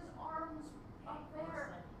 why are his arms up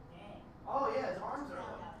there? Oh yeah, his arms are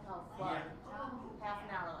up. Oh fuck. Half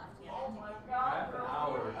an hour left. Oh my God. Half an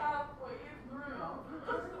hour. Halfway through.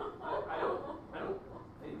 I don't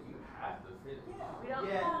think you have to fit. We don't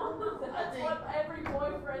Yeah, That's think- what every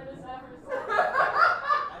boyfriend has ever said.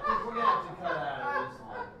 I think we're gonna have to cut out of this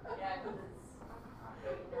one. Yeah, because it's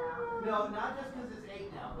 8 now. No, not just because it's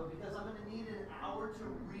 8 now, but because I'm gonna need an hour to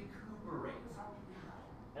recuperate.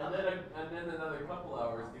 And then another couple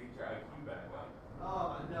hours to get your IQ back up.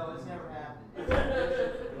 Oh no, it's never happened.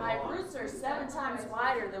 My roots are 7 times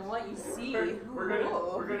wider than what you see. We're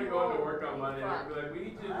gonna go into work on Monday and be like, we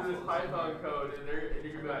need you to do this Python code, and you're gonna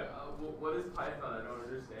be like, what is Python? I don't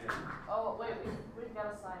understand. Oh wait, we've got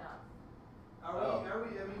to sign up. Are we?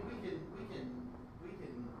 I mean, we can.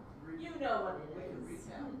 You know what We it can is.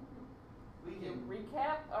 recap. We can.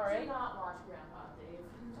 Recap. All right. Do not watch Grandpa Dave.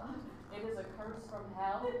 It is a curse from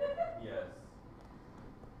hell. Yes.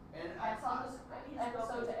 And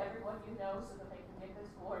Episode to everyone you know so that they can get this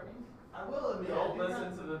warning. I will admit. Don't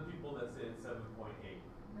listen to the people that say it's 7.8.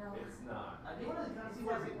 No. It's not. I do want to kind of see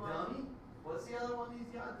what's it, Dummy? What's the other one he's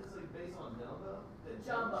got that's like based on Dumbo?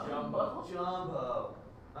 Jumbo. Jumbo.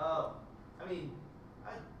 Oh, I mean, I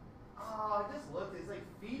just looked. It's like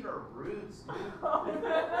feet are roots, dude.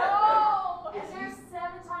 No! And they're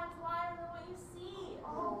 7 times wider than what you see.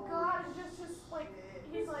 Oh God! It's just like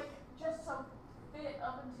he's like just so fit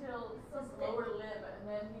up until his lower lip, and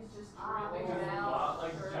then he's just dripping Just down.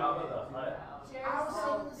 like Jabba the Hutt. Jerry's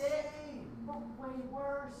so thick, but way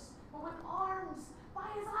worse. But with arms by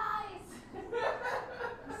his eyes.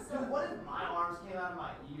 Dude, what if my arms came out of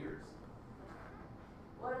my ears?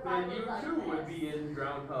 What if I Then was you like too this? would be in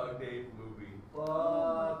Groundhog Day movie.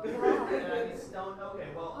 Fuck. And I'd be stoned. Okay,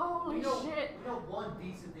 well, Holy we know, shit. We know one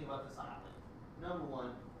decent thing about this island. Number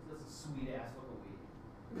one, it's a sweet ass looking weed.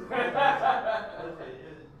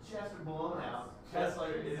 Chester blown out. That's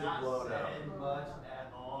like Chester is not blown said out. much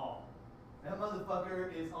at all. That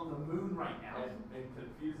motherfucker is on the moon right now. And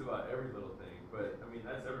confused about every little thing. But, I mean,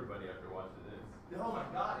 that's everybody after watching this. Oh my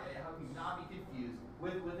god, how can you not be confused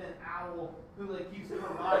with an owl who like keeps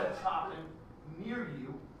karate chopping near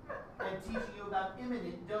you and teaching you about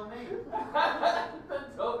imminent domain? The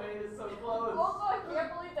domain is so close. Also, I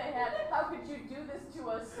can't believe they had. How could you do this to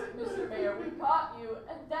us, Mr. Mayor? We caught you,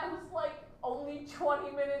 and that was like only 20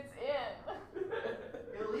 minutes in.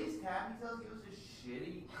 At least Happy Tails gave us a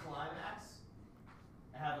shitty climax.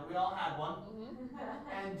 Haven't we all had one?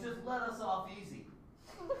 And just let us off easy.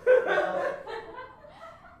 You know,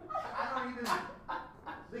 I don't even.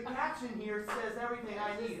 The caption here says everything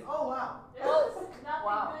I need. Oh wow. There's nothing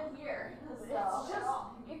Wow. good here.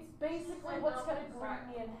 It's basically what's gonna greet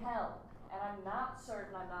me in hell, and I'm not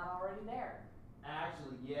certain I'm not already there.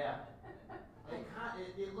 Actually, yeah.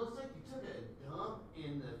 It looks like you took a dump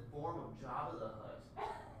in the form of Jabba the Hutt.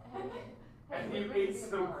 And you ate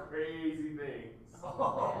some crazy things.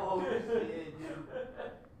 Oh shit, dude. Man.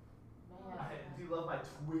 I do love my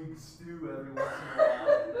twig stew every once in a while.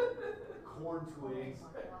 Corn twigs.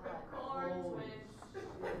 Corn Holy twig. shit,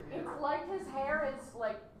 dude. It's like his hair is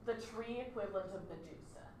like the tree equivalent of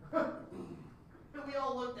Medusa. And we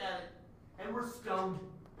all looked at it, and we're stoned.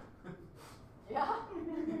 Yeah.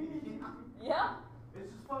 Yeah.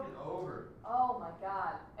 It's just fucking over. Oh my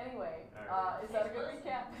God. Anyway, Alright. is that a good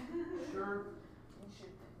recap? Sure. You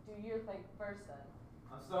should do your thing first then.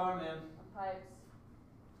 I'm Starman. I'm Pipes.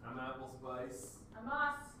 I'm Apple Spice. I'm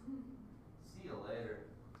Moss. See you later.